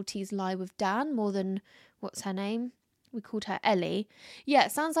loyalties lie with Dan more than, what's her name? We called her Ellie. Yeah,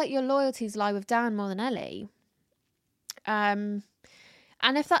 it sounds like your loyalties lie with Dan more than Ellie. And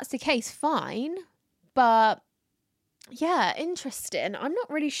if that's the case, fine. But yeah, interesting. I'm not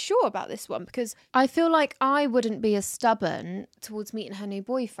really sure about this one because I feel like I wouldn't be as stubborn towards meeting her new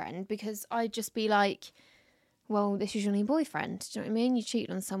boyfriend because I'd just be like, well, this is your new boyfriend. Do you know what I mean? You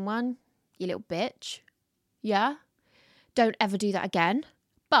cheated on someone, you little bitch. Yeah? Don't ever do that again.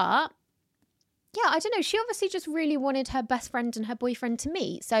 But yeah, I don't know. She obviously just really wanted her best friend and her boyfriend to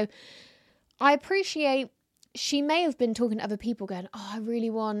meet. So I appreciate she may have been talking to other people going, oh, I really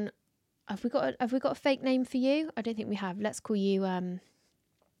want... Have we got a fake name for you? I don't think we have. Let's call you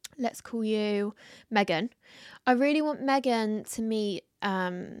Megan. I really want Megan to meet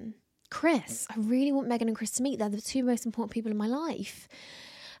Chris. I really want Megan and Chris to meet. They're the two most important people in my life.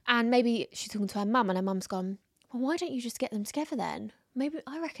 And maybe she's talking to her mum and her mum's gone, well, why don't you just get them together then? Maybe,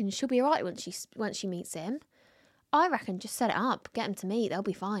 I reckon she'll be all right once she meets him. I reckon just set it up, get them to meet. They'll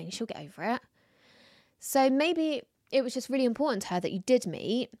be fine. She'll get over it. So maybe it was just really important to her that you did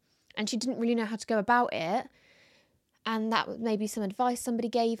meet. And she didn't really know how to go about it. And that was maybe some advice somebody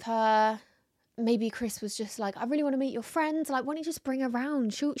gave her. Maybe Chris was just like, I really want to meet your friends. Like, why don't you just bring her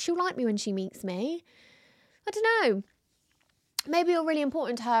around? She'll like me when she meets me. I don't know. Maybe you're really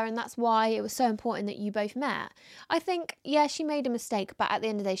important to her and that's why it was so important that you both met. I think, yeah, she made a mistake. But at the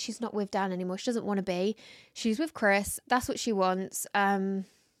end of the day, she's not with Dan anymore. She doesn't want to be. She's with Chris. That's what she wants. And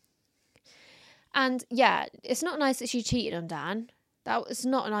yeah, it's not nice that she cheated on Dan. That was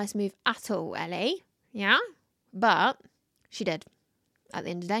not a nice move at all, Ellie. Yeah? But she did at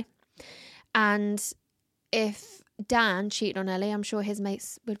the end of the day. And if Dan cheated on Ellie, I'm sure his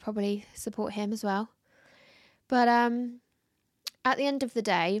mates would probably support him as well. But at the end of the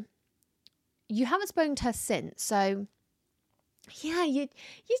day, you haven't spoken to her since. So, yeah, you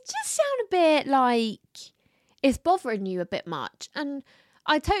just sound a bit like it's bothering you a bit much. And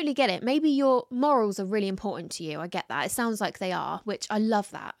I totally get it. Maybe your morals are really important to you. I get that. It sounds like they are, which I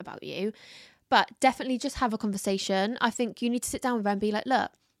love that about you. But definitely just have a conversation. I think you need to sit down with her and be like, look,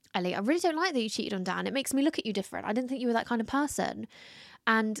 Ellie, I really don't like that you cheated on Dan. It makes me look at you different. I didn't think you were that kind of person.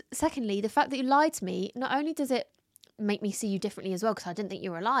 And secondly, the fact that you lied to me, not only does it make me see you differently as well, because I didn't think you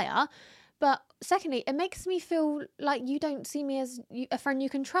were a liar, but secondly, it makes me feel like you don't see me as a friend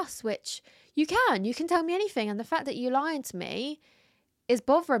you can trust, which you can. You can tell me anything. And the fact that you lied to me is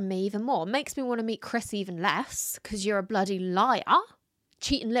bothering me even more. Makes me want to meet Chris even less because you're a bloody liar.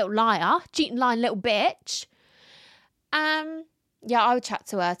 Cheating little liar. Cheating lying little bitch. Yeah, I would chat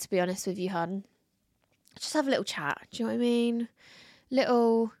to her, to be honest with you, hun. Just have a little chat. Do you know what I mean?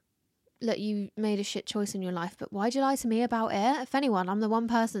 Look, you made a shit choice in your life, but why'd you lie to me about it? If anyone, I'm the one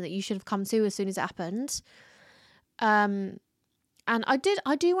person that you should have come to as soon as it happened. And I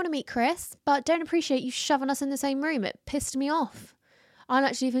do want to meet Chris, but don't appreciate you shoving us in the same room. It pissed me off. I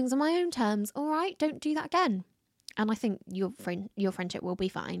like to do things on my own terms. All right, don't do that again. And I think your friendship will be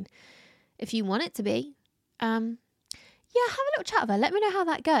fine if you want it to be. Yeah, have a little chat with her. Let me know how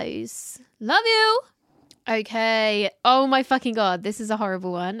that goes. Love you. Okay. Oh my fucking God, this is a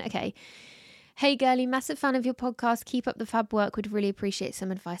horrible one. Okay. Hey girlie, massive fan of your podcast. Keep up the fab work. Would really appreciate some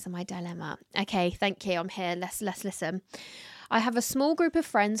advice on my dilemma. Okay, thank you. I'm here. Let's listen. I have a small group of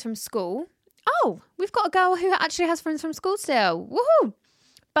friends from school. Oh, we've got a girl who actually has friends from school still. Woohoo!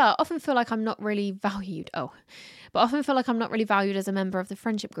 But often feel like I'm not really valued. As a member of the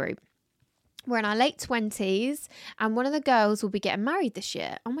friendship group. We're in our late 20s and one of the girls will be getting married this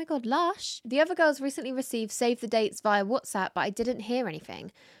year. Oh my God, lush. The other girls recently received save the dates via WhatsApp, but I didn't hear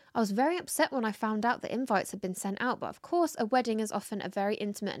anything. I was very upset when I found out that invites had been sent out, but of course a wedding is often a very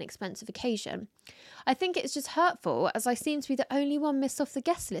intimate and expensive occasion. I think it's just hurtful as I seem to be the only one missed off the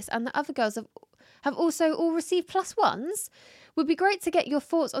guest list and the other girls have also all received +1s. Would be great to get your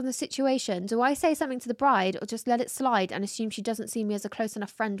thoughts on the situation. Do I say something to the bride or just let it slide and assume she doesn't see me as a close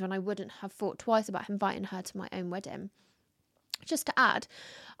enough friend when I wouldn't have thought twice about inviting her to my own wedding? Just to add,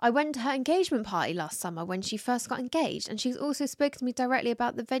 I went to her engagement party last summer when she first got engaged, and she's also spoken to me directly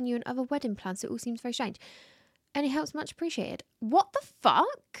about the venue and other wedding plans, so it all seems very strange. Any help's much appreciated. What the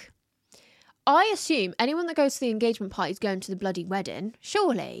fuck? I assume anyone that goes to the engagement party is going to the bloody wedding,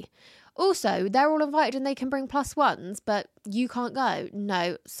 surely. Also, they're all invited and they can bring +1s, but you can't go.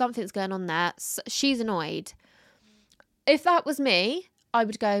 No, something's going on there. She's annoyed. If that was me, I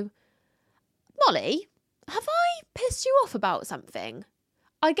would go, Molly, have I pissed you off about something?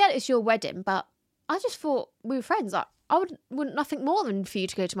 I get it's your wedding, but I just thought we were friends. I would want nothing more than for you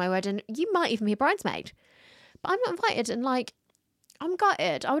to go to my wedding. You might even be a bridesmaid. But I'm not invited, and I'm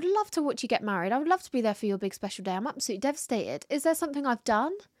gutted. I would love to watch you get married. I would love to be there for your big special day. I'm absolutely devastated. Is there something I've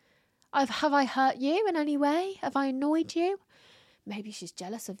done? Have I hurt you in any way? Have I annoyed you? Maybe she's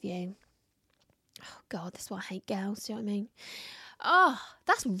jealous of you. Oh, God, that's why I hate girls. Do you know what I mean? Oh,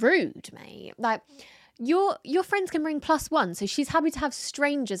 that's rude, mate. Like, your friends can bring +1, so she's happy to have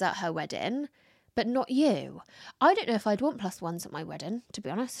strangers at her wedding, but not you. I don't know if I'd want +1s at my wedding, to be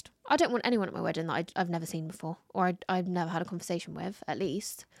honest. I don't want anyone at my wedding that I've never seen before, or I've never had a conversation with, at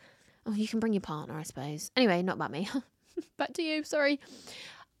least. Oh, you can bring your partner, I suppose. Anyway, not about me. Back to you, sorry.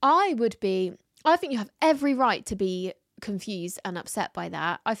 I think you have every right to be confused and upset by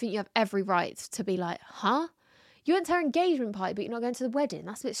that. I think you have every right to be like, huh? You went to her engagement party, but you're not going to the wedding.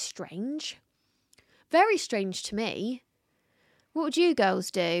 That's a bit strange. Very strange to me. What would you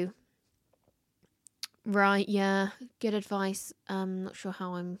girls do? Right, yeah, good advice. Not sure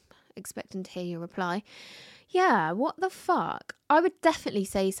how I'm expecting to hear your reply. Yeah, what the fuck? I would definitely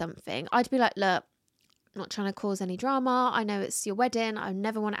say something. I'd be like, look, I'm not trying to cause any drama. I know it's your wedding. I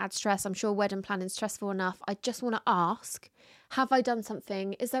never want to add stress. I'm sure wedding planning is stressful enough. I just want to ask, have I done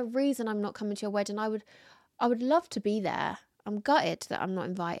something? Is there a reason I'm not coming to your wedding? I would love to be there. I'm gutted that I'm not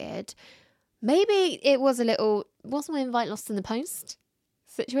invited. Maybe it was wasn't my invite lost in the post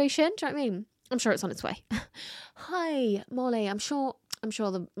situation? Do you know what I mean? I'm sure it's on its way. Hi, Molly. I'm sure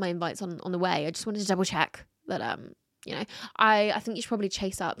my invite's on the way. I just wanted to double check that, I think you should probably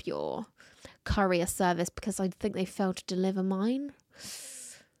chase up your courier service because I think they failed to deliver mine.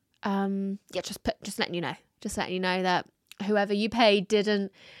 Just letting you know. Just letting you know that whoever you paid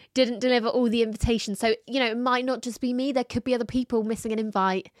didn't deliver all the invitations. So, it might not just be me. There could be other people missing an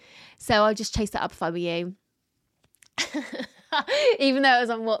invite. So I'll just chase that up if I were you. Even though it was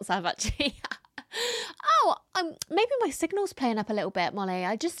on WhatsApp, actually. Maybe my signal's playing up a little bit, Molly.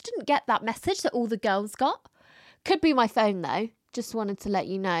 I just didn't get that message that all the girls got. Could be my phone, though. Just wanted to let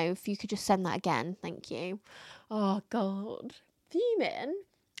you know if you could just send that again. Thank you. Oh, God. Fuming?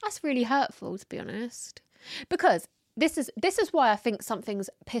 That's really hurtful, to be honest. Because this is why I think something's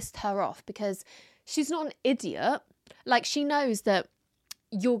pissed her off, because she's not an idiot. Like, she knows that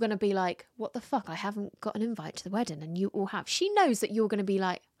you're going to be like, what the fuck? I haven't got an invite to the wedding and you all have. She knows that you're going to be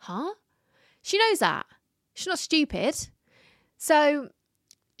like, huh? She knows that. She's not stupid. So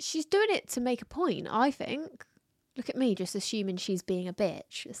she's doing it to make a point, I think. Look at me just assuming she's being a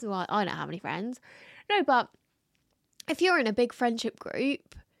bitch. This is why I don't have any friends. No, but if you're in a big friendship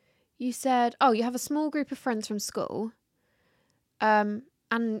group, you said, oh, you have a small group of friends from school, and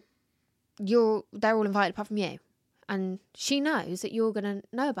they're all invited apart from you. And she knows that you're going to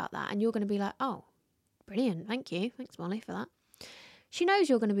know about that and you're going to be like, oh, brilliant. Thank you. Thanks, Molly, for that. She knows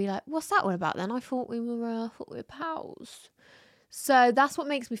you're going to be like, what's that all about then? I thought we were pals. So that's what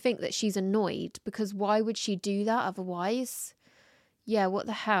makes me think that she's annoyed, because why would she do that otherwise? Yeah, what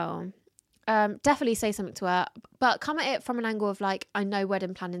the hell? Definitely say something to her, but come at it from an angle of like, I know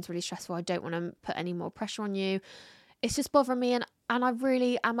wedding planning's really stressful. I don't want to put any more pressure on you. It's just bothering me and I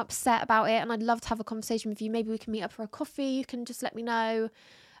really am upset about it and I'd love to have a conversation with you. Maybe we can meet up for a coffee. You can just let me know.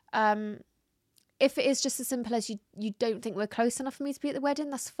 If it is just as simple as you don't think we're close enough for me to be at the wedding,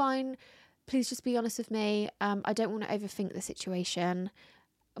 that's fine. Please just be honest with me. I don't want to overthink the situation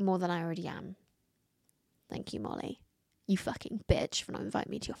more than I already am. Thank you, Molly. You fucking bitch for not inviting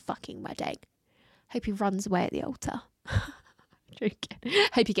me to your fucking wedding. Hope he runs away at the altar. Joking.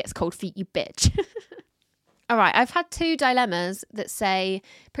 Hope he gets cold feet, you bitch. All right, I've had 2 dilemmas that say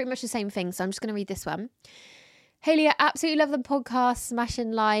pretty much the same thing, so I'm just going to read this one. Haley, I absolutely love the podcast,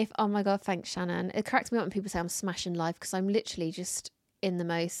 smashing life. Oh my God, thanks, Shannon. It cracks me up when people say I'm smashing life because I'm literally just in the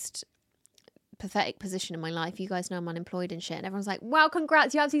most pathetic position in my life. You guys know I'm unemployed and shit, and everyone's like, wow,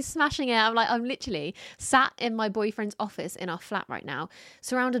 congrats, you're absolutely smashing it. I'm like, I'm literally sat in my boyfriend's office in our flat right now,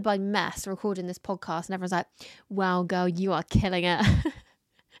 surrounded by mess, recording this podcast, and everyone's like, wow, girl, you are killing it.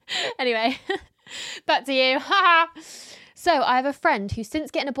 Anyway, back to you. So I have a friend who, since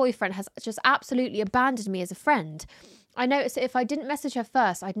getting a boyfriend, has just absolutely abandoned me as a friend. I noticed that if I didn't message her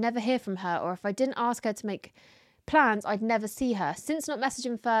first, I'd never hear from her, or if I didn't ask her to make plans, I'd never see her. Since not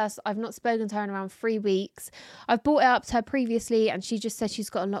messaging first, I've not spoken to her in around 3 weeks. I've brought it up to her previously and she just said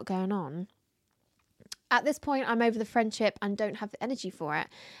she's got a lot going on. At this point, I'm over the friendship and don't have the energy for it.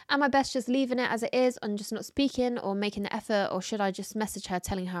 Am I best just leaving it as it is and just not speaking or making the effort, or should I just message her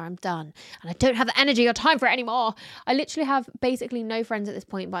telling her I'm done and I don't have the energy or time for it anymore? I literally have basically no friends at this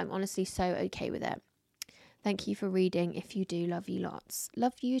point, but I'm honestly so okay with it. Thank you for reading. If you do, love you lots.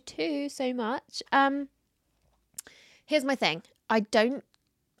 Love you too so much. Here's my thing. I've done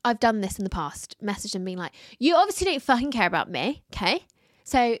this in the past. Messaged and being like, you obviously don't fucking care about me, okay?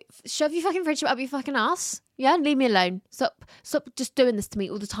 So shove your fucking friendship up your fucking ass. Yeah, leave me alone. Stop just doing this to me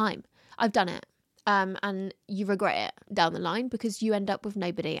all the time. I've done it. And you regret it down the line because you end up with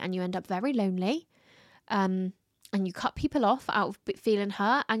nobody and you end up very lonely. And you cut people off out of feeling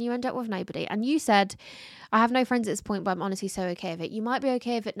hurt and you end up with nobody. And you said, I have no friends at this point, but I'm honestly so okay with it. You might be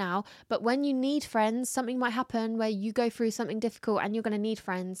okay with it now, but when you need friends, something might happen where you go through something difficult and you're going to need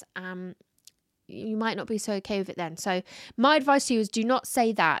friends. You might not be so okay with it then. So my advice to you is do not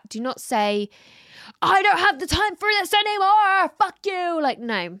say that. Do not say, I don't have the time for this anymore. Fuck you. Like,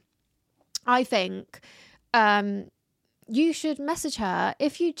 no. I think you should message her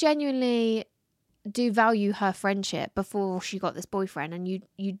if you genuinely do value her friendship before she got this boyfriend, and you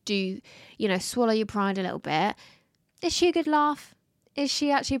do, swallow your pride a little bit. Is she a good laugh? Is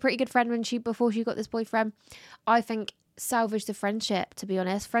she actually a pretty good friend before she got this boyfriend? I think salvage the friendship, to be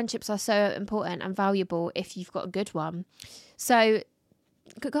honest. Friendships are so important and valuable if you've got a good one. So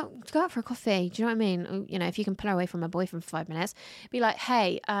go out for a coffee. Do you know what I mean? If you can pull her away from her boyfriend for 5 minutes, be like,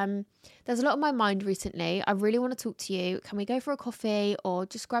 hey, there's a lot on my mind recently. I really want to talk to you. Can we go for a coffee or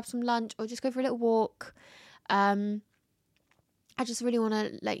just grab some lunch or just go for a little walk? I just really want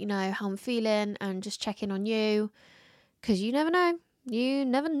to let you know how I'm feeling and just check in on you, because you never know. You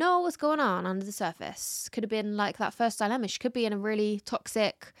never know what's going on under the surface. Could have been like that first dilemma. She could be in a really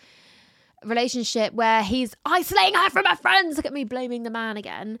toxic relationship where he's isolating her from her friends. Look at me blaming the man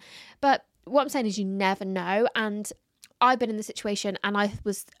again. But what I'm saying is you never know. And I've been in this situation and I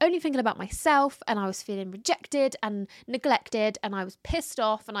was only thinking about myself and I was feeling rejected and neglected and I was pissed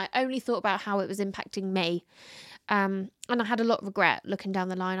off and I only thought about how it was impacting me. And I had a lot of regret looking down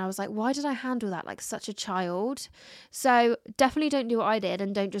the line. I was like, why did I handle that like such a child? So definitely don't do what I did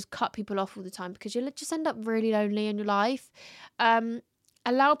and don't just cut people off all the time, because you'll just end up really lonely in your life.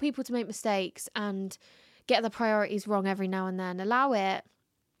 Allow people to make mistakes and get the priorities wrong every now and then. Allow it.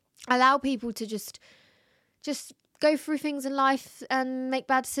 Allow people to just go through things in life and make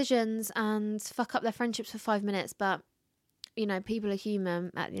bad decisions and fuck up their friendships for 5 minutes. But, people are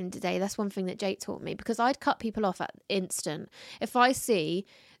human at the end of the day. That's one thing that Jake taught me, because I'd cut people off at instant. If I see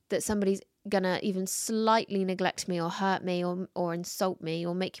that somebody's going to even slightly neglect me or hurt me or insult me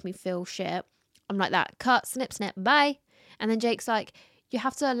or make me feel shit, I'm like that. Cut, snip, bye. And then Jake's like, you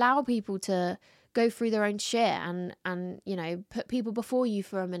have to allow people to go through their own shit and put people before you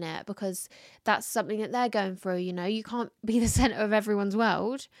for a minute, because that's something that they're going through. You can't be the center of everyone's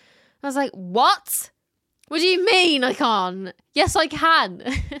world. I was like, what do you mean I can't? Yes, I can.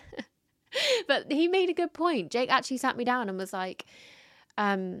 But he made a good point. Jake actually sat me down and was like,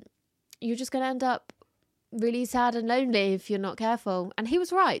 you're just going to end up really sad and lonely if you're not careful. And he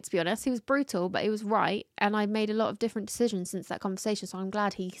was right, to be honest. He was brutal, but he was right. And I made a lot of different decisions since that conversation. So I'm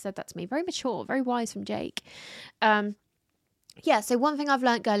glad he said that to me. Very mature, very wise from Jake. So one thing I've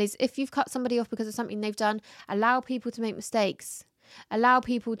learned, girl, is if you've cut somebody off because of something they've done, allow people to make mistakes. Allow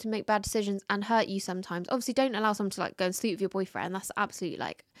people to make bad decisions and hurt you sometimes. Obviously, don't allow someone to go and sleep with your boyfriend. That's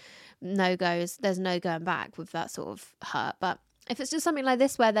absolutely no-goes. There's no going back with that sort of hurt. But if it's just something like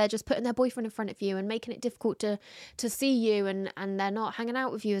this where they're just putting their boyfriend in front of you and making it difficult to see you and they're not hanging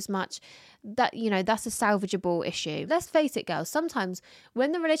out with you as much, that's a salvageable issue. Let's face it, girls, sometimes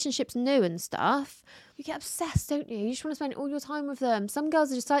when the relationship's new and stuff, you get obsessed, don't you? You just want to spend all your time with them. Some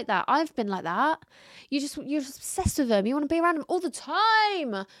girls are just like that. I've been like that. You're just obsessed with them. You want to be around them all the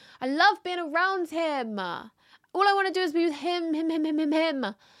time. I love being around him. All I want to do is be with him.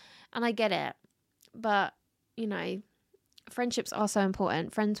 And I get it. But, friendships are so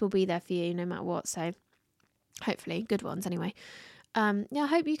important. Friends will be there for you no matter what. So hopefully good ones anyway. I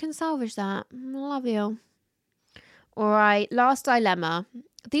hope you can salvage that. I love you. All right, last dilemma.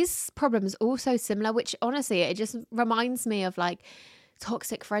 These problems are all so similar, which honestly, it just reminds me of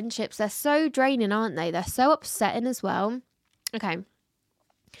toxic friendships. They're so draining, aren't they? They're so upsetting as well. Okay.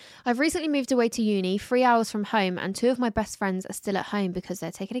 I've recently moved away to uni, 3 hours from home, and 2 of my best friends are still at home because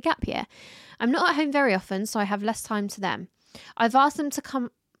they're taking a gap year. I'm not at home very often, so I have less time to them. I've asked them to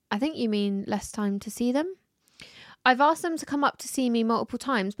come... I think you mean less time to see them? I've asked them to come up to see me multiple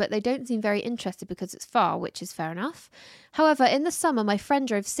times, but they don't seem very interested because it's far, which is fair enough. However, in the summer, my friend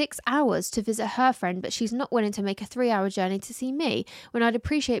drove 6 hours to visit her friend, but she's not willing to make a 3-hour journey to see me when I'd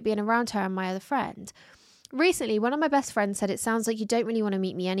appreciate being around her and my other friend. Recently, one of my best friends said, it sounds like you don't really want to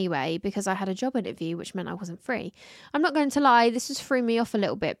meet me anyway, because I had a job interview, which meant I wasn't free. I'm not going to lie, this just threw me off a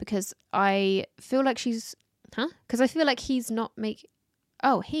little bit because I feel like he's not making...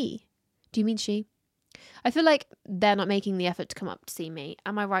 Oh, he? Do you mean she? I feel like they're not making the effort to come up to see me.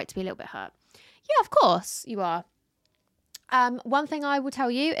 Am I right to be a little bit hurt? Yeah, of course you are. One thing I will tell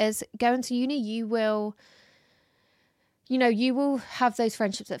you is going to uni, you will you know, you will have those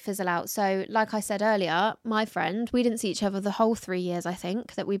friendships that fizzle out. So like I said earlier, my friend, we didn't see each other the whole 3 years, I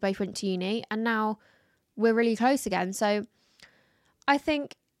think, that we both went to uni, and now we're really close again. So I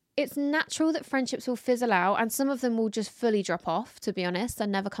think it's natural that friendships will fizzle out, and some of them will just fully drop off, to be honest,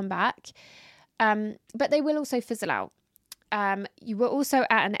 and never come back. But they will also fizzle out. You were also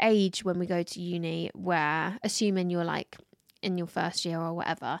at an age when we go to uni where, assuming you're like in your first year or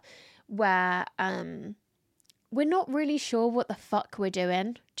whatever, where we're not really sure what the fuck we're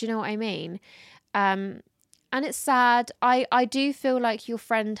doing. Do you know what I mean? And it's sad. I do feel like your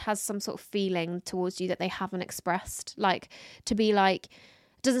friend has some sort of feeling towards you that they haven't expressed. Like, to be like,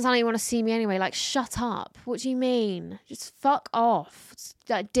 doesn't sound like you want to see me anyway. Like, shut up. What do you mean? Just fuck off. It's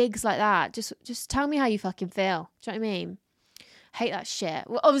like digs like that. Just tell me how you fucking feel. Do you know what I mean? Hate that shit.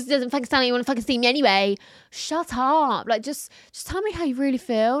 Well, obviously doesn't fucking sound like you want to fucking see me anyway. Shut up. Like, just tell me how you really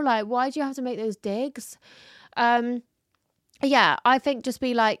feel. Like, why do you have to make those digs? Yeah, I think just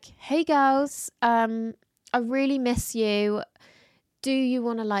be like, hey girls, I really miss you. Do you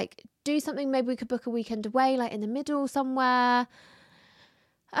want to like do something? Maybe we could book a weekend away, like in the middle somewhere.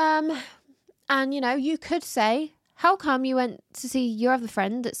 And you know, you could say, how come you went to see your other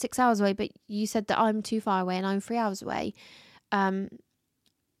friend that's 6 hours away, but you said that I'm too far away and I'm 3 hours away? And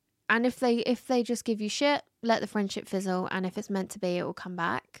if they just give you shit, let the friendship fizzle, and if it's meant to be, it will come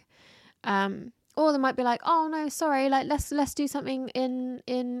back. Or they might be like, oh no, sorry, like let's do something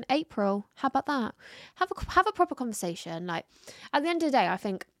in April. How about that? Have a proper conversation. Like, at the end of the day, I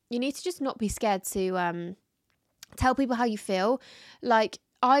think you need to just not be scared to tell people how you feel. Like,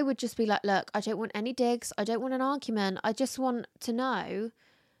 I would just be like, look, I don't want any digs. I don't want an argument. I just want to know,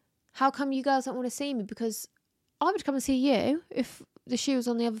 how come you girls don't want to see me? Because I would come and see you if the shoe was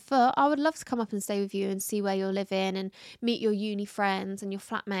on the other foot. I would love to come up and stay with you and see where you're living and meet your uni friends and your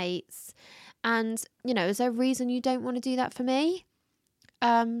flatmates. And, you know, is there a reason you don't want to do that for me?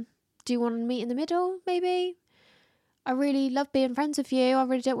 Do you want to meet in the middle, maybe? I really love being friends with you. I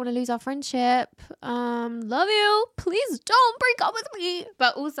really don't want to lose our friendship. Love you. Please don't break up with me.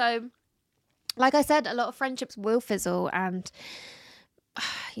 But also, like I said, a lot of friendships will fizzle, and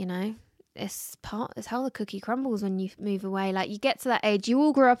you know, it's how the cookie crumbles when you move away. Like, you get to that age, you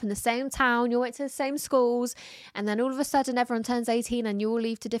all grew up in the same town, you went to the same schools, and then all of a sudden everyone turns 18 and you all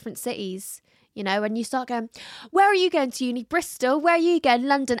leave to different cities. You know, and you start going, where are you going to uni? Bristol. Where are you going?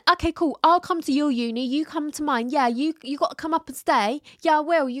 London. Okay, cool. I'll come to your uni. You come to mine. Yeah, you got to come up and stay. Yeah, I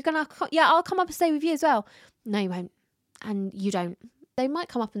will. Yeah, I'll come up and stay with you as well. No, you won't. And you don't. They might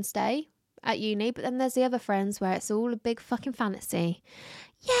come up and stay at uni, but then there's the other friends where it's all a big fucking fantasy.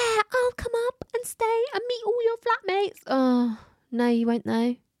 Yeah, I'll come up and stay and meet all your flatmates. Oh, no, you won't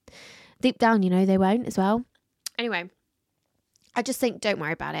though. Deep down, you know, they won't as well. Anyway, I just think, don't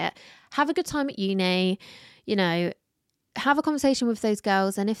worry about it. Have a good time at uni, you know, have a conversation with those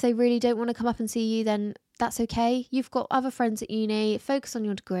girls. And if they really don't want to come up and see you, then that's okay. You've got other friends at uni. Focus on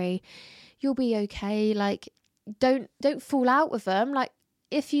your degree. You'll be okay. Like, don't fall out with them. Like,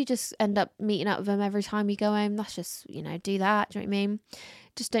 if you just end up meeting up with them every time you go home, that's just, you know, do that. Do you know what I mean?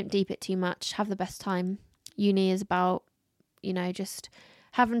 Just don't deep it too much. Have the best time. Uni is about, you know, just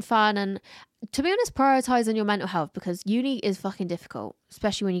having fun, and to be honest, prioritizing your mental health, because uni is fucking difficult,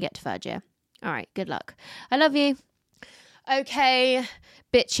 especially when you get to third year. All right, good luck. I love you. Okay,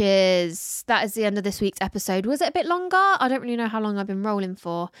 bitches, that is the end of this week's episode. Was it a bit longer? I don't really know how long I've been rolling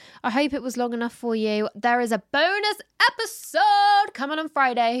for. I hope it was long enough for you. There is a bonus episode coming on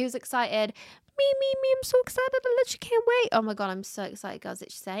Friday. Who's excited? Me, I'm so excited. I literally can't wait. Oh my God, I'm so excited, girls.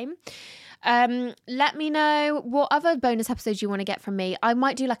 It's the same. Let me know what other bonus episodes you want to get from me. I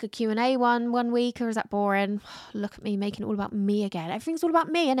might do like a Q&A one week, or is that boring? Look at me making it all about me again. Everything's all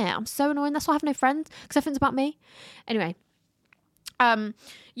about me, innit? I'm so annoying. That's why I have no friends, because everything's about me. Anyway.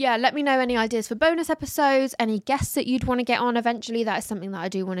 Yeah, let me know any ideas for bonus episodes, any guests that you'd want to get on eventually. That is something that I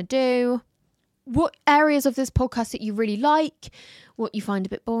do want to do. What areas of this podcast that you really like, what you find a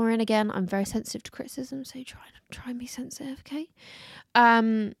bit boring. Again, I'm very sensitive to criticism, so try and be sensitive, okay?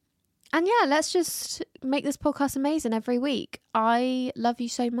 And yeah, let's just make this podcast amazing every week. I love you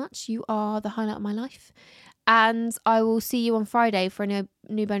so much. You are the highlight of my life. And I will see you on Friday for a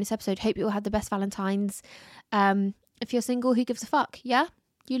new bonus episode. Hope you all had the best Valentine's. If you're single, who gives a fuck? Yeah?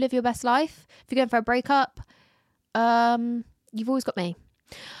 You live your best life. If you're going for a breakup, you've always got me.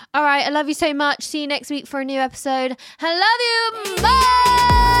 All right, I love you so much. See you next week for a new episode. I love you. Bye.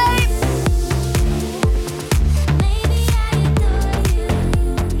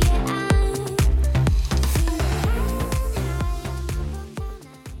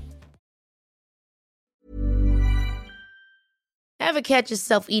 Ever catch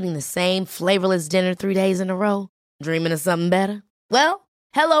yourself eating the same flavorless dinner 3 days in a row? Dreaming of something better? Well,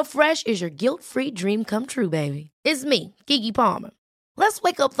 HelloFresh is your guilt-free dream come true, baby. It's me, Keke Palmer. Let's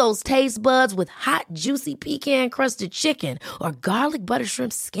wake up those taste buds with hot, juicy pecan-crusted chicken or garlic butter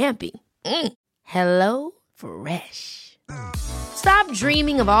shrimp scampi. Hello Fresh. Stop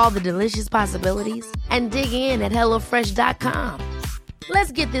dreaming of all the delicious possibilities and dig in at HelloFresh.com.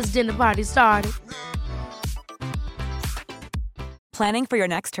 Let's get this dinner party started. Planning for your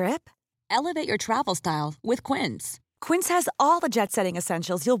next trip? Elevate your travel style with Quince. Quince has all the jet-setting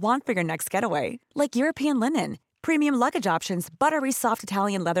essentials you'll want for your next getaway, like European linen, premium luggage options, buttery soft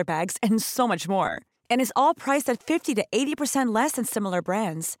Italian leather bags, and so much more. And is all priced at 50 to 80% less than similar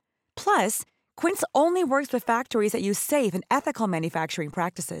brands. Plus, Quince only works with factories that use safe and ethical manufacturing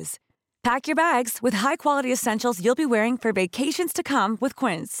practices. Pack your bags with high-quality essentials you'll be wearing for vacations to come with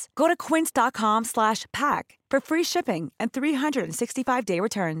Quince. Go to quince.com/pack for free shipping and 365-day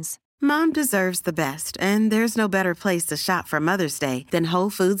returns. Mom deserves the best, and there's no better place to shop for Mother's Day than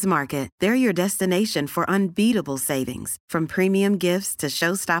Whole Foods Market. They're your destination for unbeatable savings, from premium gifts to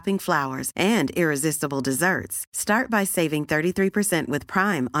show-stopping flowers and irresistible desserts. Start by saving 33% with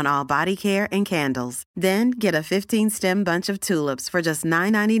Prime on all body care and candles. Then get a 15-stem bunch of tulips for just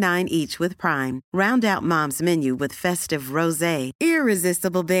 $9.99 each with Prime. Round out Mom's menu with festive rosé,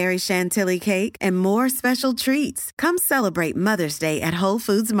 irresistible berry chantilly cake, and more special treats. Come celebrate Mother's Day at Whole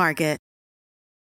Foods Market.